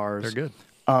lights. Stars. They're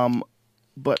good.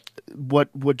 But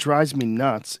what drives me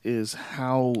nuts is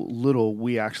how little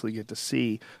we actually get to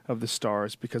see of the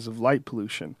stars because of light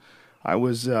pollution. I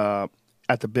was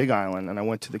at the Big Island, and I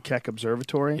went to the Keck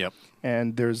Observatory. Yep.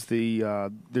 And there's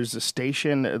a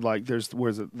station, there's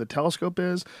where the telescope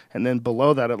is, and then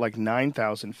below that at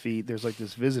 9,000 feet, there's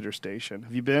this visitor station.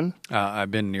 Have you been? I've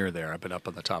been near there. I've been up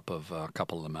on the top of a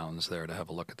couple of the mountains there to have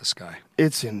a look at the sky.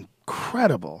 It's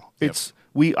incredible. Yep.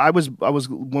 I was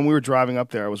when we were driving up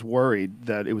there, I was worried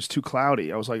that it was too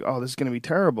cloudy. I was like, oh, this is going to be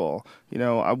terrible.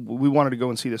 We wanted to go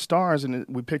and see the stars, and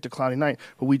we picked a cloudy night,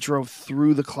 but we drove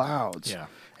through the clouds. Yeah.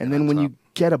 And then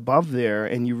get above there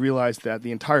and you realize that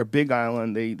the entire Big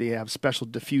Island, they have special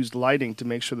diffused lighting to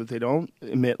make sure that they don't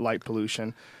emit light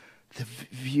pollution. The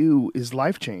view is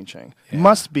life-changing. Yeah.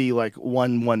 Must be like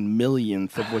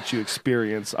 1/1,000,000th of what you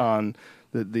experience on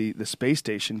the space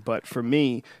station. But for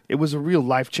me, it was a real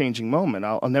life-changing moment.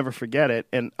 I'll never forget it.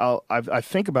 And I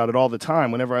think about it all the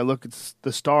time. Whenever I look at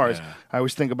the stars, Yeah. I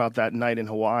always think about that night in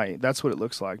Hawaii. That's what it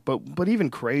looks like. But even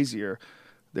crazier,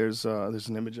 there's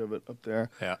an image of it up there.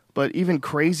 Yeah. But even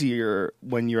crazier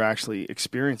when you're actually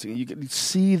experiencing it, you can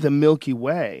see the Milky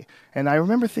Way. And I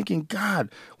remember thinking, God,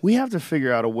 we have to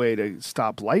figure out a way to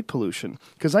stop light pollution.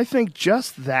 Because I think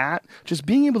just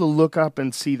being able to look up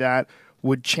and see that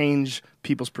would change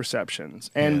people's perceptions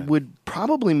and would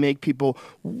probably make people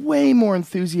way more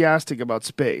enthusiastic about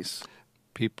space.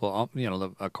 People,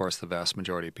 of course, the vast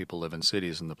majority of people live in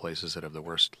cities, and the places that have the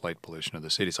worst light pollution are the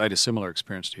cities. I had a similar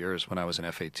experience to yours when I was an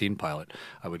F-18 pilot.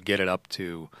 I would get it up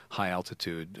to high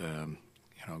altitude,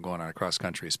 going on across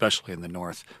country, especially in the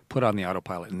north, put on the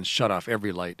autopilot and shut off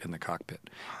every light in the cockpit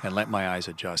and let my eyes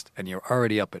adjust. And you're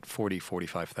already up at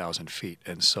 45,000 feet.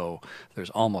 And so there's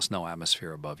almost no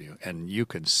atmosphere above you. And you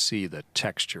can see the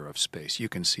texture of space. You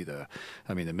can see the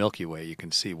Milky Way. You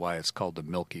can see why it's called the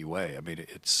Milky Way. I mean,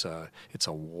 it's a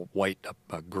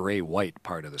gray-white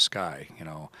part of the sky,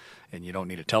 and you don't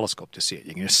need a telescope to see it.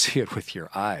 You can just see it with your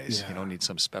eyes. Yeah. You don't need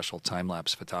some special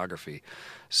time-lapse photography.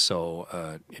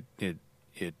 So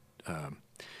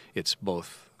it's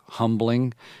both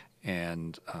humbling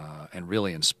and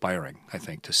really inspiring, I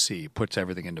think, to see. Puts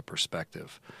everything into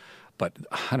perspective. But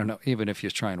I don't know, even if you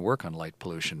try and work on light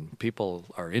pollution, people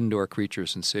are indoor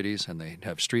creatures in cities, and they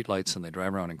have street lights, and they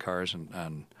drive around in cars,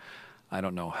 and I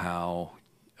don't know how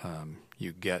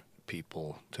you get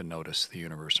people to notice the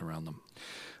universe around them.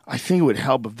 I think it would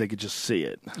help if they could just see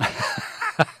it.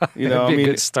 That'd be a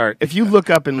good start. If you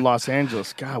look up in Los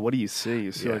Angeles, God, what do you see?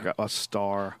 You see like a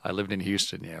star. I lived in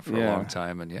Houston, for a long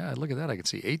time, and look at that. I can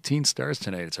see 18 stars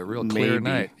tonight. It's a real clear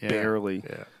night. Barely.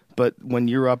 Yeah. But when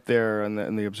you're up there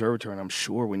in the observatory, and I'm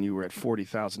sure when you were at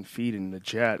 40,000 feet in the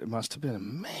jet, it must have been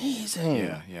amazing.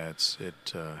 Yeah.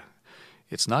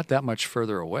 It's not that much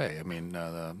further away. I mean,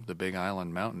 the Big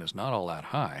Island mountain is not all that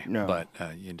high. No. But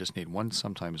you just need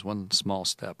sometimes one small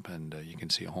step, and you can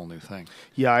see a whole new thing.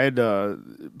 Yeah, I had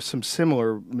some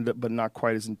similar, but not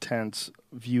quite as intense,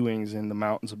 viewings in the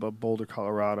mountains above Boulder,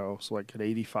 Colorado. So like at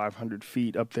 8,500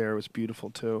 feet up there, it was beautiful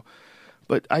too.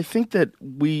 But I think that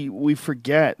we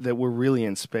forget that we're really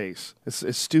in space.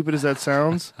 As stupid as that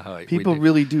sounds, people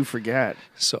really do forget.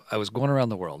 So I was going around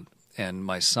the world, and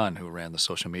my son, who ran the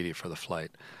social media for the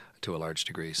flight to a large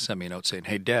degree, sent me a note saying,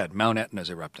 "Hey, Dad, Mount Etna is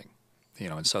erupting,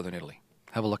 in southern Italy.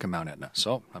 Have a look at Mount Etna."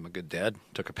 So I'm a good dad,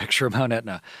 took a picture of Mount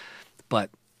Etna. But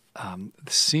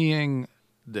seeing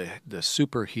the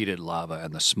superheated lava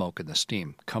and the smoke and the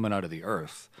steam coming out of the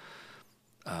earth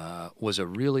was a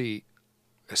really,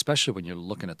 especially when you're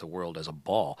looking at the world as a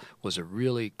ball, was a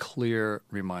really clear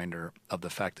reminder of the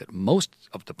fact that most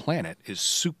of the planet is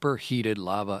superheated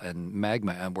lava and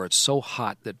magma, and where it's so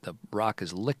hot that the rock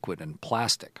is liquid and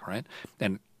plastic, right?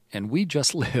 And we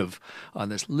just live on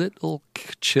this little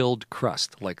chilled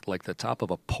crust, like the top of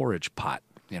a porridge pot,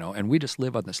 and we just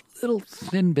live on this little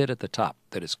thin bit at the top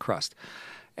that is crust.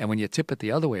 And when you tip it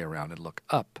the other way around and look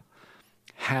up,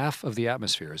 half of the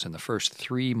atmosphere is in the first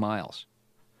 3 miles.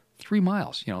 3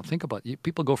 miles, think about it.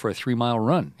 People go for a 3-mile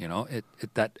run,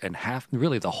 and half,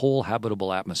 really the whole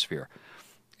habitable atmosphere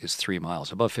is 3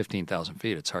 miles. Above 15,000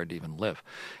 feet, it's hard to even live.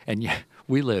 And yet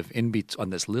we live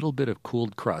on this little bit of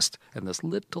cooled crust and this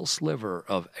little sliver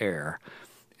of air,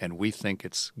 and we think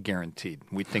it's guaranteed.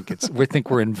 We think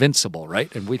we're invincible,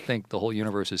 right? And we think the whole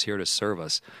universe is here to serve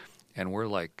us, and we're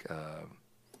like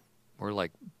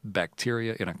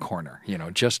bacteria in a corner,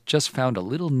 just found a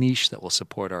little niche that will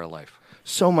support our life.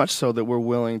 So much so that we're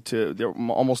willing to,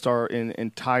 almost our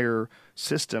entire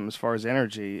system as far as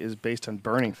energy is based on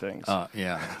burning things.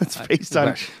 It's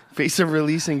based on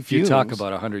releasing fumes. You talk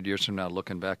about 100 years from now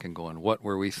looking back and going, what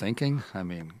were we thinking? I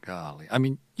mean, golly. I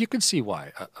mean, you can see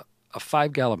why. A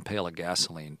 5-gallon pail of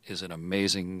gasoline is an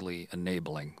amazingly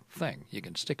enabling thing. You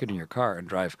can stick it in your car and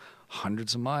drive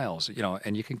hundreds of miles,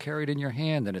 and you can carry it in your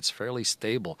hand, and it's fairly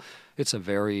stable. It's a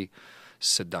very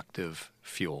seductive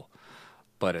fuel.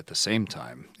 But at the same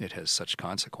time, it has such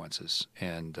consequences.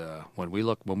 And when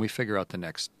we figure out the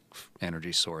next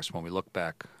energy source, when we look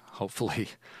back, hopefully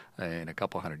in a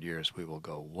couple hundred years, we will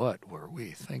go, what were we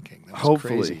thinking? That was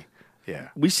crazy. Yeah.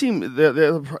 We seem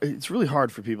it's really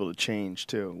hard for people to change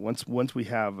too. Once we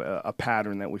have a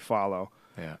pattern that we follow,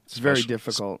 it's very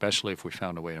difficult. Especially if we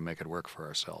found a way to make it work for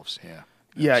ourselves. Yeah.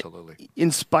 Yeah, Absolutely.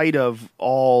 in spite of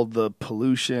all the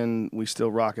pollution, we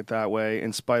still rock it that way.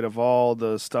 In spite of all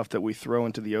the stuff that we throw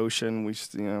into the ocean,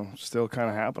 still kind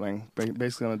of happening,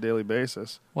 basically on a daily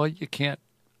basis. Well, you can't.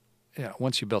 Yeah,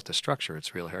 once you built the structure,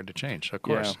 it's really hard to change, of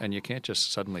course. Yeah. And you can't just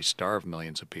suddenly starve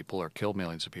millions of people or kill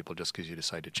millions of people just because you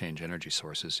decide to change energy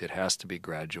sources. It has to be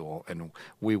gradual, and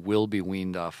we will be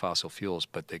weaned off fossil fuels,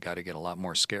 but they got to get a lot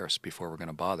more scarce before we're going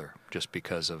to bother, just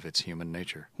because of its human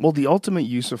nature. Well, the ultimate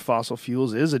use of fossil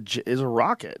fuels is a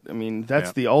rocket. I mean,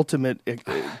 that's the ultimate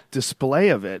display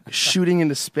of it, shooting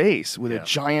into space with a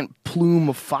giant plume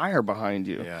of fire behind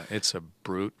you. Yeah, it's a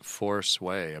brute force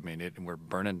way. I mean, we're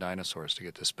burning dinosaurs to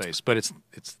get to space, but it's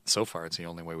so far it's the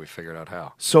only way we figured out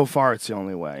how. So far, it's the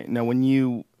only way. Now, when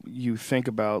you think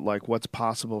about like what's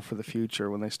possible for the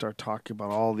future, when they start talking about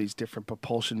all these different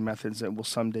propulsion methods that will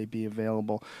someday be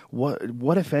available,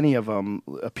 what if any of them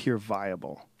appear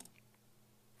viable?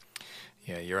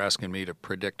 Yeah, you're asking me to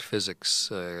predict physics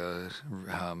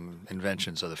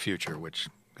inventions of the future, which,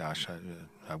 gosh,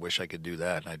 I wish I could do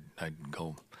that.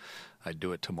 I'd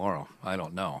do it tomorrow. I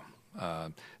don't know.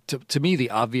 To me, the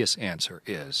obvious answer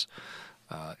is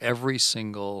every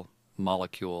single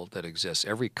molecule that exists,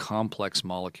 every complex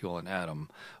molecule and atom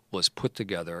was put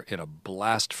together in a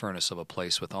blast furnace of a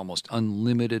place with almost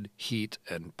unlimited heat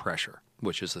and pressure,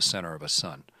 which is the center of a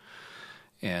sun.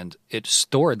 And it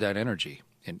stored that energy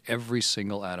in every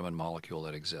single atom and molecule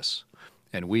that exists.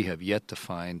 And we have yet to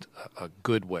find a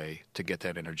good way to get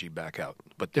that energy back out.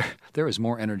 But there is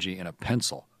more energy in a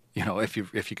pencil. You know, if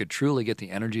you could truly get the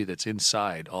energy that's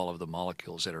inside all of the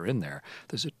molecules that are in there,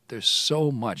 there's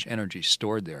so much energy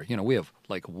stored there. You know, we have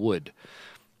like wood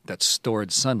that's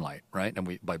stored sunlight, right?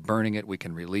 And by burning it, we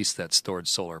can release that stored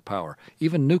solar power.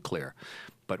 Even nuclear,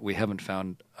 but we haven't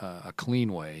found a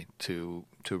clean way to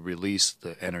release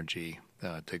the energy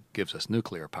that gives us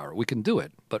nuclear power. We can do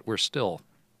it, but we're still,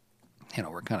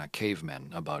 we're kind of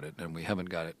cavemen about it, and we haven't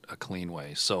got it a clean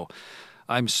way. So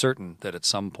I'm certain that at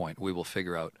some point we will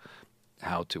figure out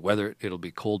how to, whether it'll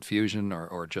be cold fusion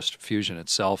or just fusion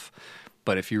itself.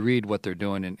 But if you read what they're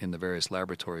doing in the various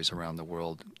laboratories around the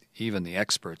world, even the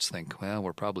experts think, well,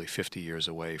 we're probably 50 years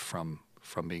away from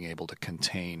being able to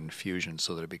contain fusion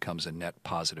so that it becomes a net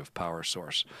positive power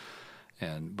source.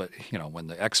 But when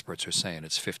the experts are saying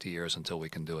it's 50 years until we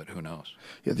can do it, who knows?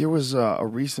 Yeah, there was a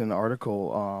recent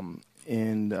article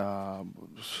in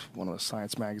one of the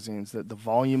science magazines that the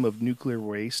volume of nuclear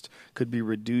waste could be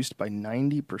reduced by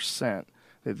 90%.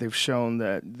 That they've shown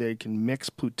that they can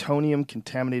mix plutonium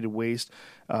contaminated waste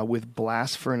with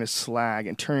blast furnace slag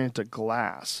and turn it into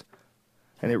glass.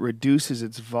 And it reduces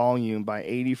its volume by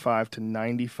 85 to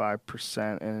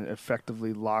 95% and it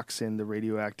effectively locks in the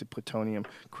radioactive plutonium,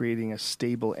 creating a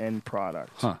stable end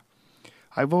product. Huh.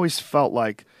 I've always felt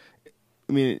like,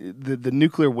 the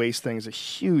nuclear waste thing is a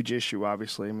huge issue,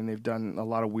 obviously. I mean, they've done a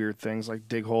lot of weird things like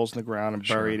dig holes in the ground and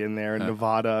bury it in there in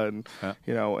Nevada. And,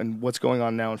 and what's going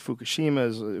on now in Fukushima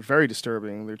is very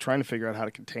disturbing. They're trying to figure out how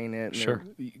to contain it.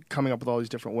 And they're coming up with all these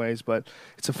different ways. But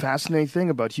it's a fascinating thing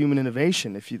about human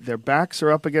innovation. If their backs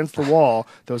are up against the wall,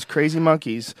 those crazy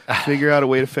monkeys figure out a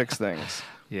way to fix things.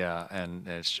 Yeah, and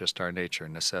it's just our nature.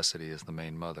 Necessity is the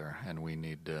main mother. And we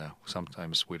need,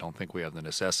 sometimes we don't think we have the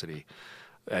necessity.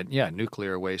 And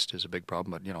nuclear waste is a big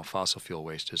problem, but fossil fuel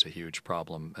waste is a huge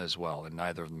problem as well, and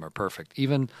neither of them are perfect.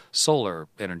 Even solar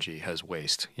energy has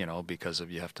waste, because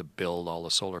you have to build all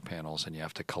the solar panels and you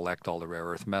have to collect all the rare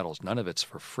earth metals. None of it's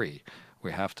for free.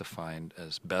 We have to find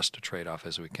as best a trade-off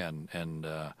as we can,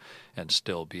 and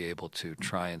still be able to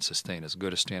try and sustain as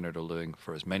good a standard of living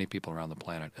for as many people around the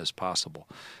planet as possible.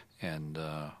 And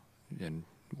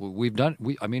we've done.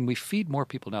 We feed more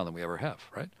people now than we ever have,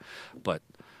 right?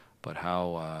 But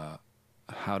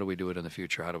how do we do it in the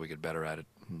future? How do we get better at it?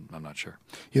 I'm not sure.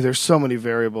 Yeah, there's so many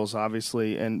variables,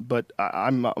 obviously, but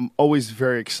I'm always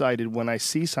very excited when I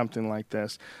see something like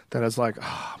this that is like,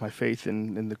 my faith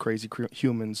in the crazy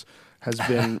humans has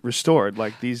been restored.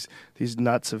 Like these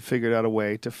nuts have figured out a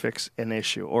way to fix an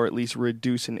issue, or at least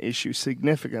reduce an issue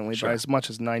significantly by as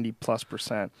much as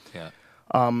 90+%. Yeah.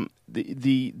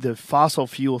 The fossil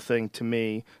fuel thing to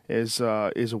me is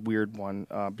a weird one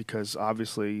because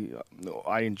obviously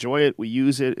I enjoy it, we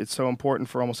use it, it's so important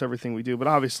for almost everything we do. But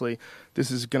obviously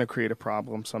this is going to create a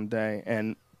problem someday,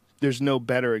 and there's no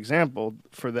better example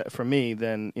for me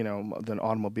than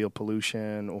automobile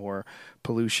pollution or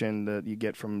pollution that you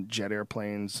get from jet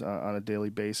airplanes on a daily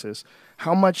basis.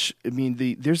 How much?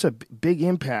 There's a big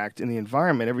impact in the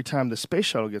environment every time the space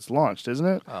shuttle gets launched, isn't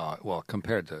it? Well,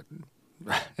 compared to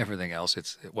everything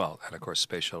else, well, and of course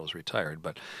Space Shuttle's retired,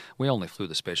 but we only flew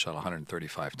the Space Shuttle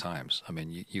 135 times. I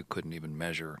mean, you couldn't even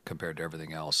measure, compared to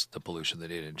everything else, the pollution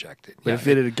that it injected. But if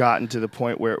it had gotten to the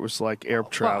point where it was like air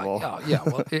travel. Well,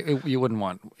 you wouldn't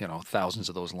want, thousands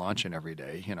of those launching every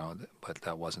day, but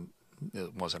it wasn't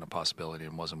a possibility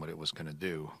and wasn't what it was going to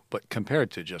do. But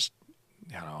compared to just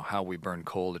how we burn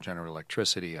coal to generate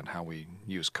electricity and how we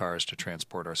use cars to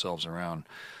transport ourselves around,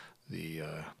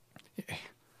 there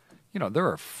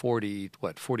are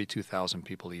 42,000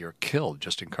 people a year killed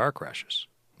just in car crashes.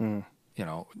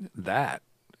 That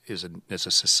is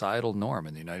a societal norm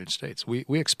in the United States. We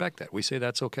expect that. We say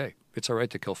that's okay. It's all right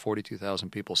to kill 42,000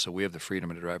 people, so we have the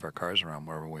freedom to drive our cars around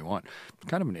wherever we want.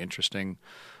 Kind of an interesting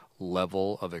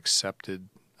level of accepted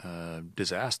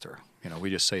disaster. We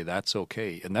just say that's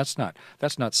okay, and that's not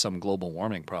some global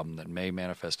warming problem that may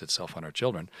manifest itself on our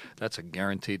children. That's a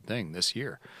guaranteed thing this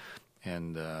year,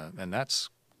 and that's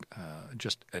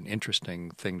just an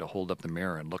interesting thing to hold up the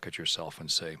mirror and look at yourself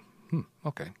and say,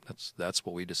 okay, that's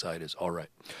what we decide is all right.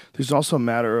 There's also a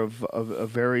matter of a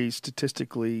very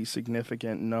statistically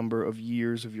significant number of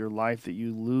years of your life that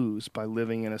you lose by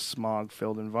living in a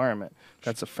smog-filled environment.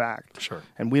 That's a fact. Sure.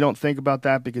 And we don't think about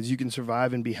that because you can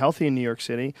survive and be healthy in New York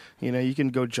City. You can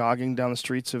go jogging down the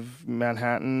streets of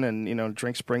Manhattan and,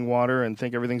 drink spring water and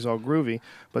think everything's all groovy.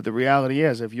 But the reality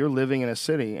is, if you're living in a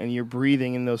city and you're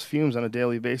breathing in those fumes on a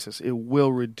daily basis, it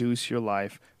will reduce your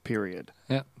life, period.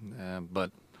 Yeah,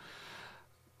 but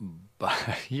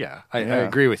I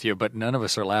agree with you, but none of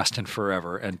us are lasting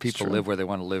forever, and people live where they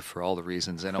want to live for all the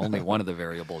reasons, and only one of the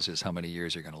variables is how many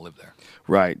years you're going to live there.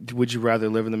 Right. Would you rather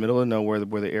live in the middle of nowhere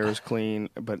where the air is clean,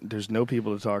 but there's no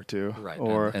people to talk to? Right,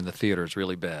 or and the theater's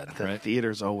really bad, the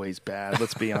theater's always bad,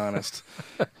 let's be honest.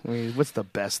 I mean, what's the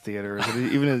best theater? Is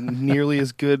it even nearly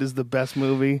as good as the best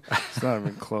movie? It's not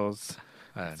even close.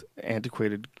 It's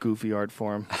antiquated, goofy art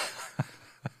form.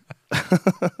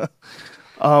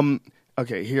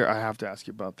 Okay, here I have to ask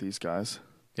you about these guys.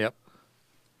 Yep.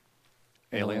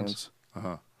 Aliens.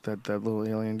 Uh-huh. That little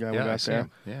alien guy we got there.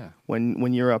 Him. Yeah.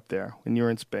 When you're up there, when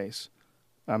you're in space,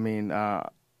 I mean,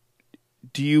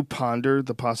 do you ponder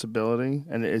the possibility?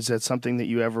 And is that something that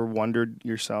you ever wondered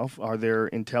yourself? Are there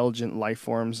intelligent life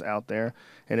forms out there?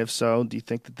 And if so, do you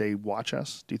think that they watch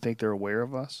us? Do you think they're aware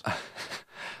of us?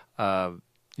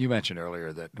 You mentioned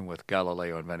earlier that with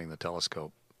Galileo inventing the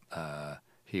telescope,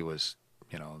 he was,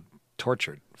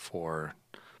 tortured for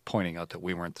pointing out that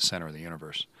we weren't the center of the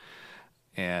universe.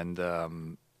 And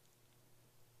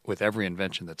with every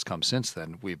invention that's come since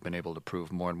then, we've been able to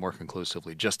prove more and more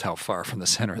conclusively just how far from the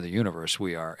center of the universe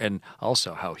we are, and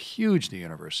also how huge the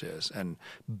universe is, and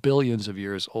billions of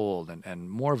years old, and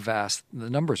more vast.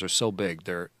 The numbers are so big,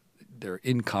 they're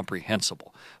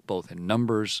incomprehensible, both in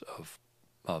numbers of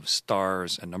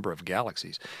stars and number of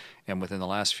galaxies. And within the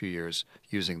last few years,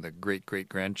 using the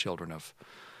great-great-grandchildren of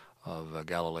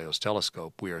Galileo's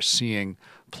telescope, we are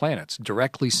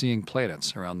directly seeing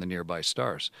planets around the nearby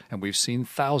stars, and we've seen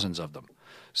thousands of them.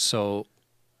 So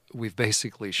we've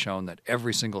basically shown that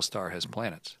every single star has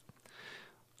planets.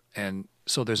 And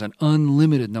so there's an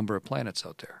unlimited number of planets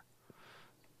out there.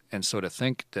 And so to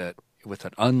think that with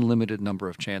an unlimited number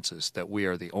of chances that we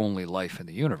are the only life in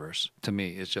the universe, to me,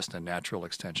 is just a natural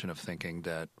extension of thinking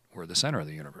that we're the center of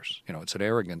the universe. It's an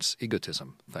arrogance,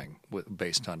 egotism thing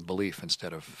based on belief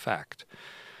instead of fact.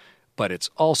 But it's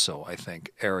also, I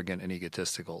think, arrogant and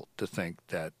egotistical to think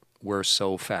that we're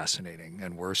so fascinating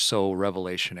and we're so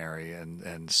revelationary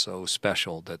and so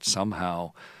special that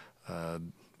somehow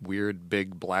weird,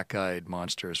 big, black-eyed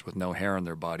monsters with no hair on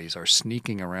their bodies are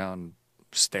sneaking around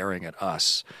staring at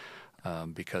us.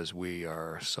 Because we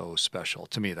are so special.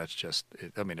 To me, that's just,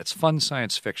 it's fun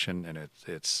science fiction, and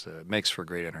it makes for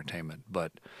great entertainment,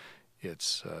 but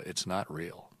it's not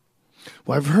real.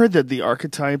 Well, I've heard that the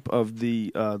archetype of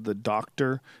the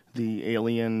doctor, the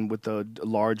alien with the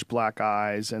large black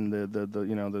eyes and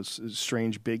the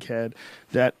strange big head,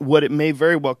 that what it may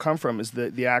very well come from is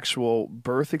the actual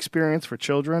birth experience for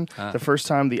children. The first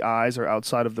time the eyes are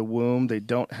outside of the womb, they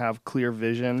don't have clear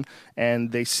vision,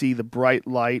 and they see the bright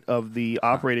light of the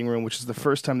operating room, which is the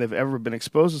first time they've ever been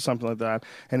exposed to something like that,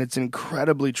 and it's an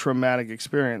incredibly traumatic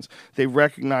experience. They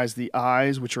recognize the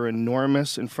eyes, which are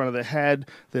enormous in front of the head,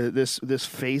 this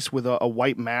face with a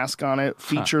white mask on it,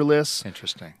 featureless.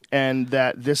 Interesting. And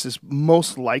that this is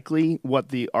most likely what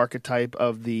the archetype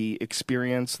of the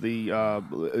experience, these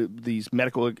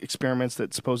medical experiments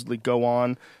that supposedly go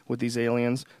on with these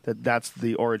aliens, that's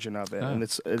the origin of it. Oh,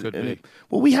 and could be.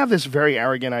 Well, we have this very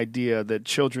arrogant idea that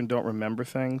children don't remember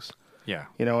things. Yeah.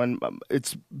 And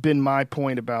it's been my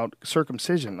point about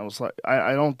circumcision. I was like,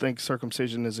 I don't think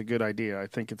circumcision is a good idea. I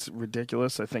think it's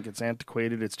ridiculous. I think it's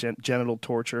antiquated. It's genital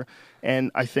torture.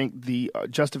 And I think the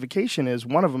justification is,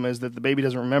 one of them is that the baby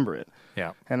doesn't remember it.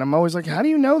 Yeah. And I'm always like, how do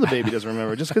you know the baby doesn't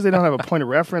remember it? Just because they don't have a point of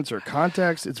reference or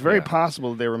context, it's very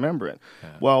possible that they remember it. Yeah.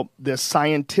 Well, the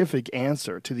scientific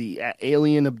answer to the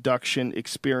alien abduction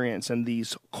experience and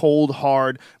these cold,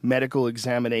 hard medical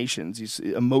examinations, these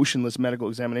emotionless medical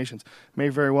examinations, may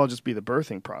very well just be the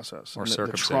birthing process. Or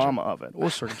the trauma of it. Or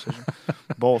circumcision.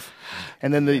 Both.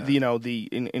 And then the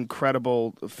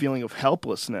incredible feeling of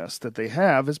helplessness that they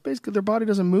have is basically their body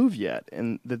doesn't move yet,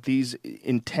 and that these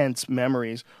intense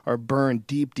memories are burned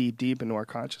deep, deep, deep into our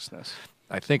consciousness.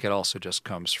 I think it also just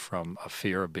comes from a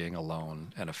fear of being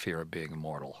alone and a fear of being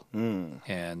immortal.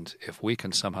 And if we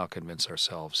can somehow convince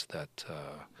ourselves that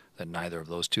neither of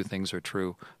those two things are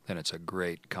true, then it's a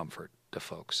great comfort to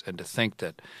folks. And to think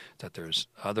that there's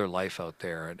other life out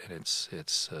there, and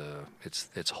it's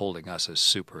holding us as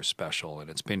super special, and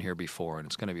it's been here before, and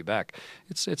it's going to be back.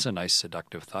 It's a nice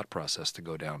seductive thought process to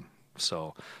go down.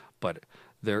 So, but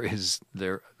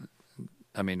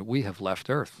we have left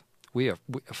Earth. We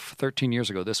 13 years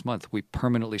ago this month, we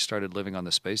permanently started living on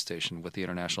the space station with the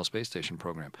International Space Station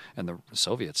program. And the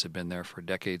Soviets had been there for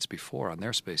decades before on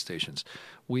their space stations.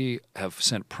 We have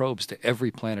sent probes to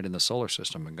every planet in the solar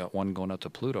system and got one going out to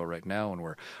Pluto right now. And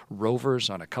we're rovers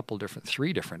on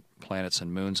three different planets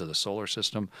and moons of the solar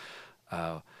system.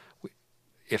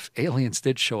 If aliens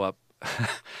did show up,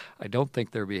 I don't think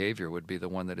their behavior would be the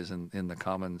one that is in the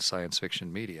common science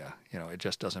fiction media. It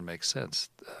just doesn't make sense.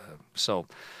 So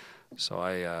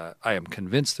I am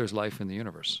convinced there's life in the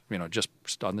universe.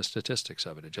 Just on the statistics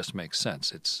of it, it just makes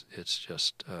sense. It's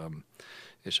just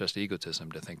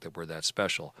egotism to think that we're that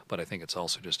special. But I think it's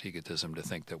also just egotism to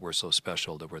think that we're so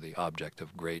special that we're the object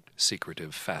of great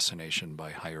secretive fascination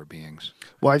by higher beings.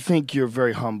 Well, I think you're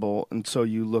very humble, and so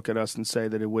you look at us and say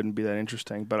that it wouldn't be that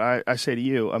interesting. But I say to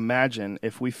you, imagine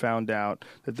if we found out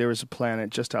that there was a planet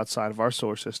just outside of our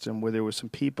solar system where there were some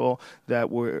people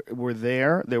that were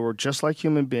there. They were just like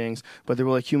human beings, but they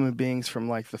were like human beings from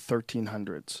like the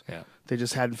 1300s. Yeah. They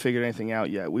just hadn't figured anything out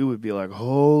yet. We would be like,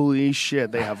 holy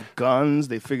shit, they have guns.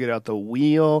 They figured out the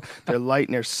wheel. They're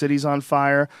lighting their cities on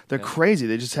fire. They're crazy.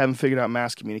 They just haven't figured out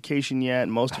mass communication yet.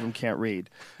 And most of them can't read.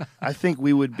 I think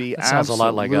we would be sounds a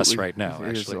lot like us right now, actually.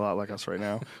 It is a lot like us right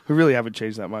now. We really haven't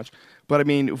changed that much. But, I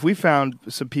mean, if we found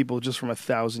some people just from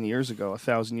 1,000 years ago,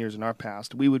 1,000 years in our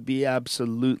past, we would be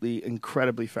absolutely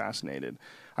incredibly fascinated.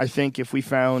 I think if we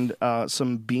found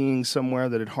some being somewhere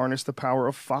that had harnessed the power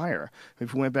of fire,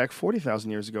 if we went back 40,000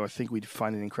 years ago, I think we'd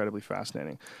find it incredibly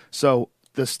fascinating. So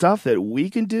the stuff that we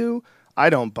can do, I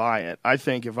don't buy it. I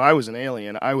think if I was an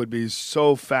alien, I would be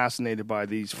so fascinated by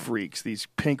these freaks, these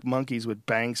pink monkeys with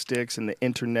bang sticks and the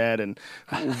internet and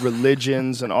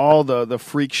religions and all the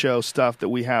freak show stuff that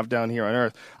we have down here on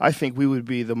Earth. I think we would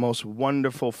be the most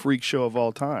wonderful freak show of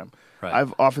all time. Right.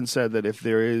 I've often said that if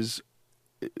there is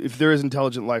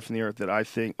intelligent life in the Earth that I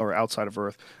think, or outside of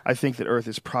Earth, I think that Earth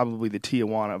is probably the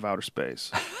Tijuana of outer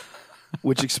space,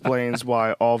 which explains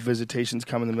why all visitations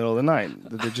come in the middle of the night.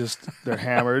 They're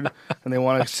hammered and they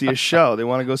want to see a show. They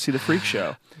want to go see the freak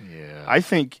show. Yeah. I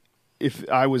think if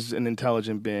I was an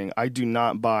intelligent being, I do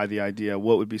not buy the idea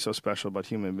what would be so special about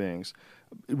human beings.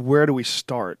 Where do we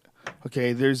start?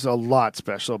 Okay, there's a lot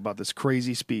special about this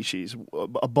crazy species.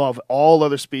 Above all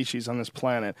other species on this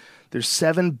planet, there's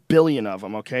 7 billion of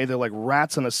them, okay? They're like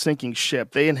rats on a sinking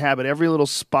ship. They inhabit every little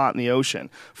spot in the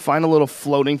ocean. Find a little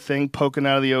floating thing poking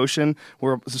out of the ocean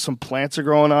where some plants are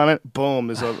growing on it. Boom,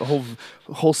 there's a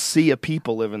whole sea of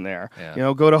people living there.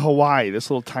 Yeah. Go to Hawaii, this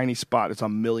little tiny spot. It's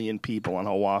 1 million people on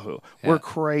Oahu. Yeah. We're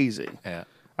crazy. Yeah.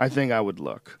 I think I would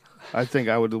look.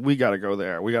 We got to go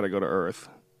there. We got to go to Earth.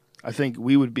 I think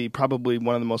we would be probably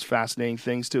one of the most fascinating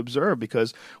things to observe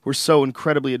because we're so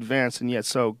incredibly advanced and yet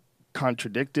so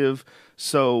contradictive,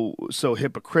 so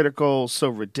hypocritical, so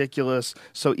ridiculous,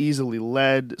 so easily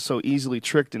led, so easily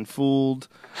tricked and fooled.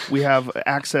 We have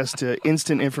access to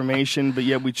instant information, but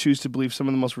yet we choose to believe some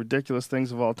of the most ridiculous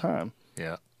things of all time.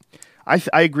 Yeah.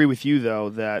 I agree with you,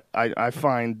 though, that I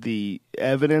find the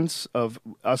evidence of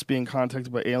us being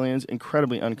contacted by aliens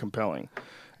incredibly uncompelling.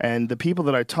 And the people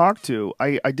that I talked to,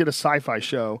 I did a sci-fi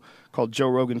show called Joe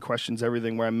Rogan Questions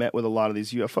Everything, where I met with a lot of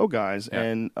these UFO guys,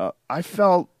 and I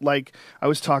felt like I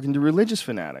was talking to religious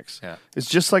fanatics. Yeah. It's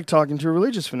just like talking to a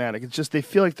religious fanatic. It's just they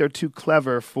feel like they're too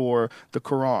clever for the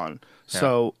Quran,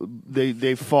 so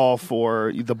they fall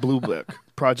for the Blue Book.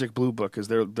 Project Blue Book is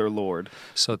their lord.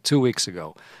 So 2 weeks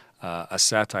ago, a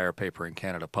satire paper in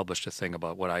Canada published a thing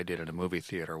about what I did in a movie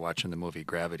theater watching the movie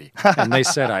Gravity, and they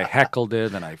said I heckled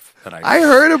it and I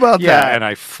heard about that. and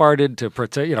I farted to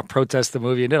protest the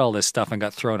movie and did all this stuff and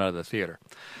got thrown out of the theater.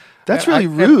 That's really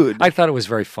rude. I thought it was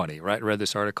very funny. Right, read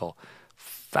this article.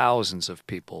 Thousands of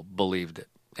people believed it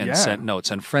and sent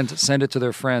notes, and friends send it to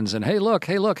their friends. And hey, look!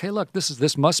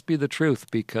 This must be the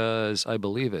truth because I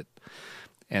believe it.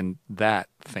 And that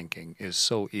thinking is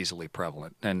so easily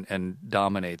prevalent and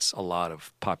dominates a lot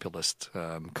of populist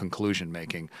conclusion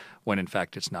making when in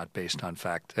fact it's not based on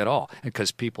fact at all.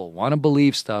 Because people want to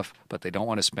believe stuff, but they don't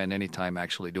want to spend any time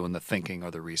actually doing the thinking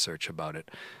or the research about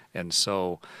it. And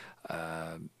so,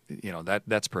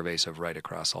 that's pervasive right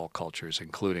across all cultures,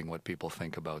 including what people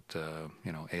think about,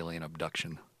 alien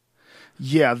abduction.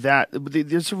 Yeah,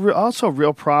 there's also a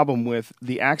real problem with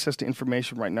the access to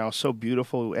information right now. Is so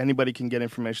beautiful. Anybody can get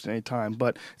information at any time,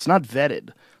 but it's not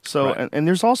vetted. So, Right. and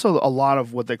there's also a lot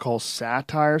of what they call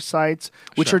satire sites,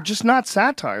 which Sure. are just not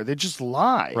satire. They just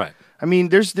lie. Right. I mean,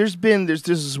 there's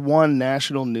this one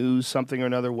national news something or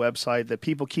another website that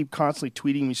people keep constantly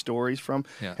tweeting me stories from,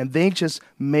 Yeah. and they just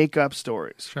make up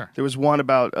stories. Sure. There was one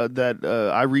about that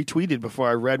I retweeted before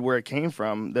I read where it came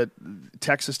from, that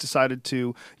Texas decided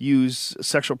to use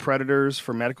sexual predators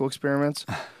for medical experiments.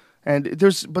 And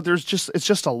it's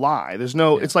just a lie. There's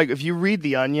no, Yeah. it's like if you read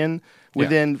The Onion,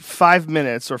 within 5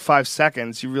 minutes or 5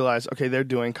 seconds, you realize, okay, they're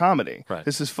doing comedy. Right.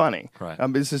 This is funny. Right.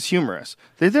 This is humorous.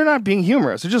 They're not being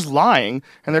humorous. They're just lying,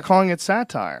 and they're calling it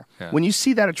satire. Yeah. When you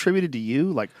see that attributed to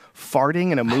you, like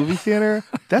farting in a movie theater,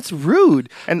 that's rude.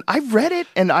 And I read it,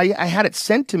 and I had it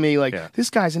sent to me like, this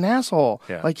guy's an asshole.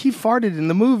 Yeah. Like, he farted in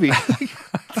the movie.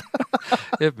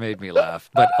 It made me laugh,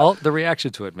 but the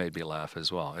reaction to it made me laugh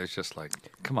as well. It's just like,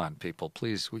 come on, people,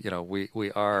 please.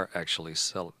 We are actually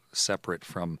separate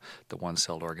from the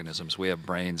one-celled organisms. We have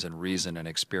brains and reason and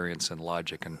experience and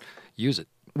logic, and use it.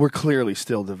 We're clearly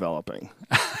still developing.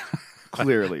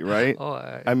 Clearly, right?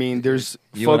 Oh, I mean, there's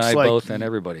you folks and I like both, and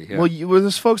everybody. Yeah. Well,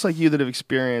 there's folks like you that have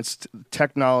experienced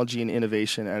technology and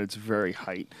innovation at its very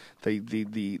height,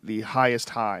 the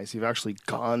highest highs. You've actually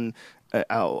gone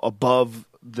above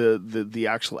the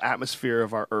actual atmosphere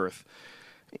of our Earth,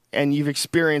 and you've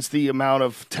experienced the amount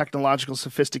of technological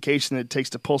sophistication that it takes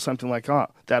to pull something like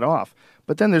that off.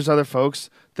 But then there's other folks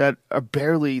that are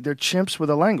they're chimps with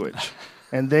a language.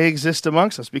 And they exist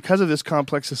amongst us. Because of this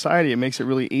complex society, it makes it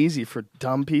really easy for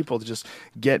dumb people to just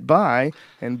get by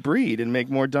and breed and make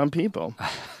more dumb people.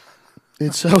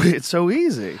 It's so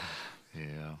easy.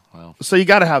 Yeah, well. So you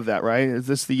got to have that, right? Is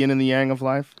this the yin and the yang of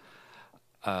life?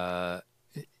 I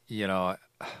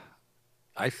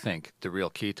think the real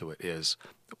key to it is,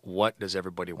 what does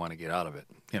everybody want to get out of it?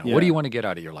 What do you want to get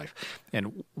out of your life?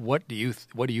 And what do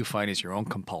you find is your own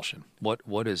compulsion?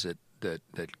 What is it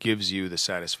that gives you the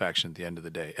satisfaction at the end of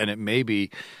the day? And it may be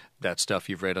that stuff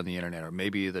you've read on the internet, or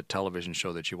maybe the television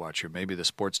show that you watch, or maybe the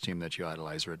sports team that you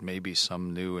idolize, or it may be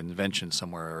some new invention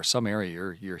somewhere, or some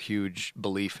area, your huge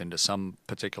belief into some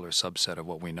particular subset of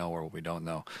what we know or what we don't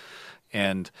know.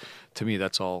 And to me,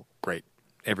 that's all great.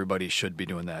 Everybody should be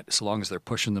doing that, as long as they're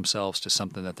pushing themselves to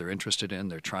something that they're interested in.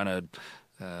 They're trying to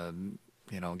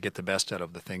get the best out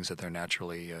of the things that they're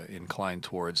naturally inclined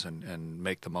towards, and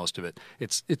make the most of it.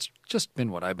 It's just been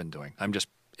what I've been doing. I'm just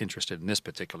interested in this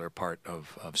particular part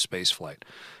of space flight,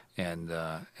 and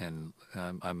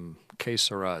I'm que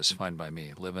sera is fine by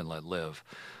me. Live and let live,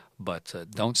 but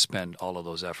don't spend all of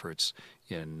those efforts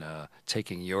in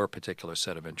taking your particular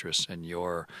set of interests and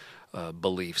your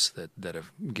beliefs that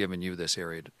have given you this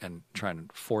area and trying to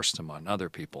force them on other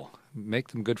people. Make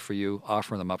them good for you,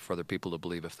 offer them up for other people to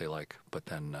believe if they like, but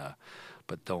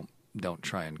don't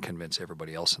try and convince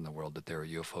everybody else in the world that there are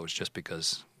UFOs just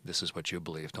because this is what you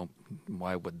believe.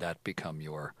 Why would that become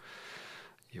your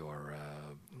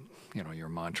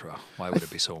mantra? Why would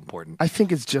it be so important? I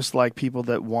think it's just like people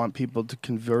that want people to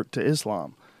convert to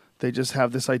Islam. They just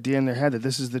have this idea in their head that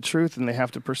this is the truth and they have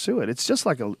to pursue it. It's just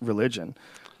like a religion.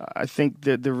 I think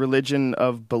that the religion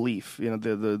of belief,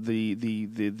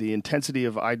 the intensity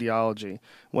of ideology.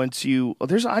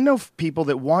 I know people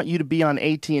that want you to be on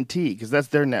AT&T because that's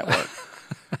their network.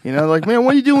 Like, man,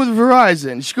 what are you doing with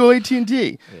Verizon? You should go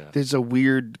AT&T. Yeah. There's a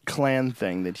weird clan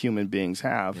thing that human beings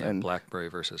have, and BlackBerry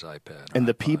versus iPad. And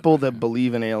the people that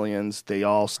believe in aliens, they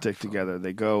all stick together.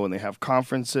 They go and they have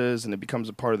conferences, and it becomes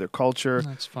a part of their culture.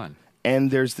 That's fun.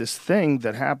 And there's this thing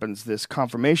that happens, this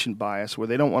confirmation bias, where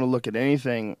they don't want to look at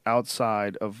anything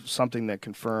outside of something that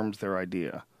confirms their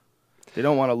idea. They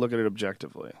don't want to look at it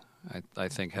objectively. I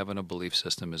think having a belief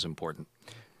system is important.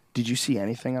 Did you see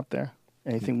anything up there?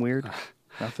 Anything weird?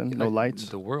 Nothing? No lights?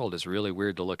 The world is really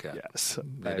weird to look at. Yes,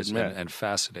 I It is, admit. and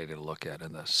fascinating to look at,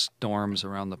 and the storms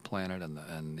around the planet,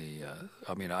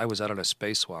 I mean, I was out on a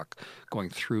spacewalk going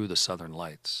through the Southern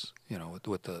Lights,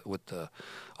 with the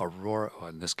aurora, or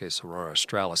in this case, aurora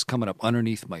australis, coming up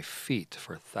underneath my feet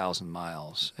for 1,000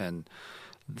 miles, and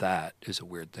that is a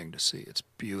weird thing to see. It's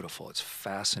beautiful. It's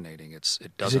fascinating. It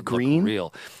doesn't green?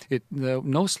 look real.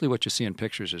 Mostly what you see in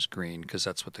pictures is green because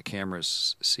that's what the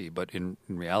cameras see. But in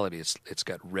reality, it's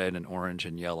got red and orange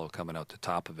and yellow coming out the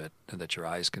top of it, and that your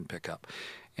eyes can pick up.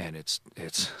 And it's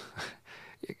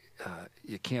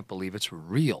you can't believe it's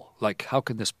real. Like, how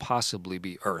can this possibly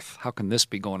be Earth? How can this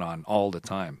be going on all the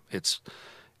time? It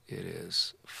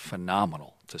is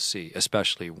phenomenal to see,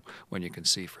 especially when you can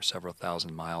see for several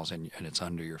thousand miles and it's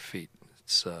under your feet.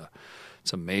 It's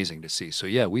amazing to see. So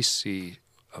yeah, we see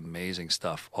amazing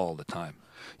stuff all the time.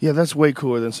 Yeah, that's way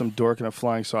cooler than some dork in a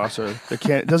flying saucer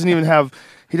that doesn't even have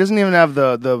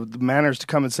the manners to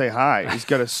come and say hi. He's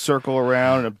got to circle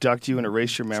around and abduct you and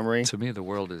erase your memory. To me, the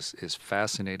world is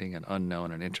fascinating and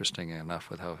unknown and interesting enough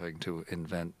without having to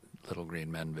invent little green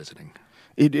men visiting.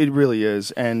 It really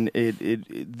is, and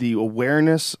the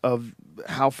awareness of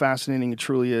how fascinating it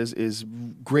truly is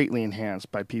greatly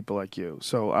enhanced by people like you.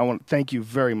 So I want to thank you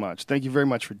very much. Thank you very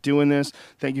much for doing this.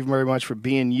 Thank you very much for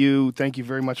being you. Thank you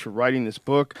very much for writing this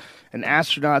book, An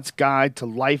Astronaut's Guide to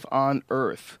Life on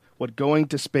Earth. What going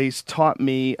to space taught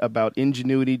me about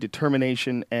ingenuity,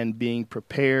 determination, and being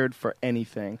prepared for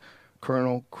anything.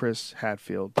 Colonel Chris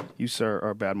Hadfield, you, sir,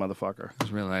 are a bad motherfucker. It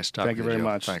was really nice talking to you. Thank you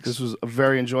very much. Thanks. This was a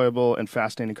very enjoyable and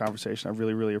fascinating conversation. I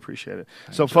really, really appreciate it.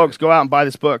 So, folks, go out and buy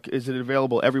this book. Is it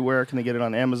available everywhere? Can they get it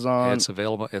on Amazon? It's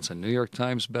available. It's a New York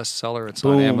Times bestseller. It's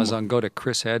Boom. on Amazon. Go to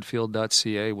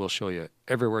chrishadfield.ca. We'll show you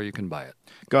everywhere you can buy it.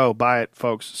 Go buy it,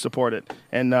 folks. Support it.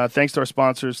 And thanks to our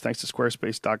sponsors. Thanks to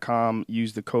Squarespace.com.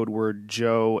 Use the code word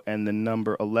Joe and the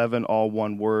number 11, all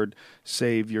one word.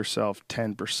 Save yourself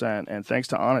 10%. And thanks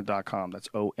to Onnit.com. That's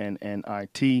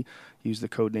ONNIT. Use the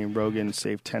code name Rogan.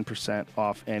 Save 10%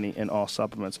 off any and all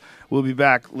supplements. We'll be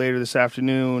back later this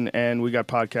afternoon, and we got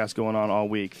podcasts going on all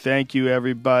week. Thank you,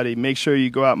 everybody. Make sure you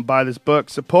go out and buy this book.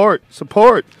 Support.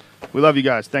 We love you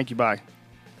guys. Thank you. Bye.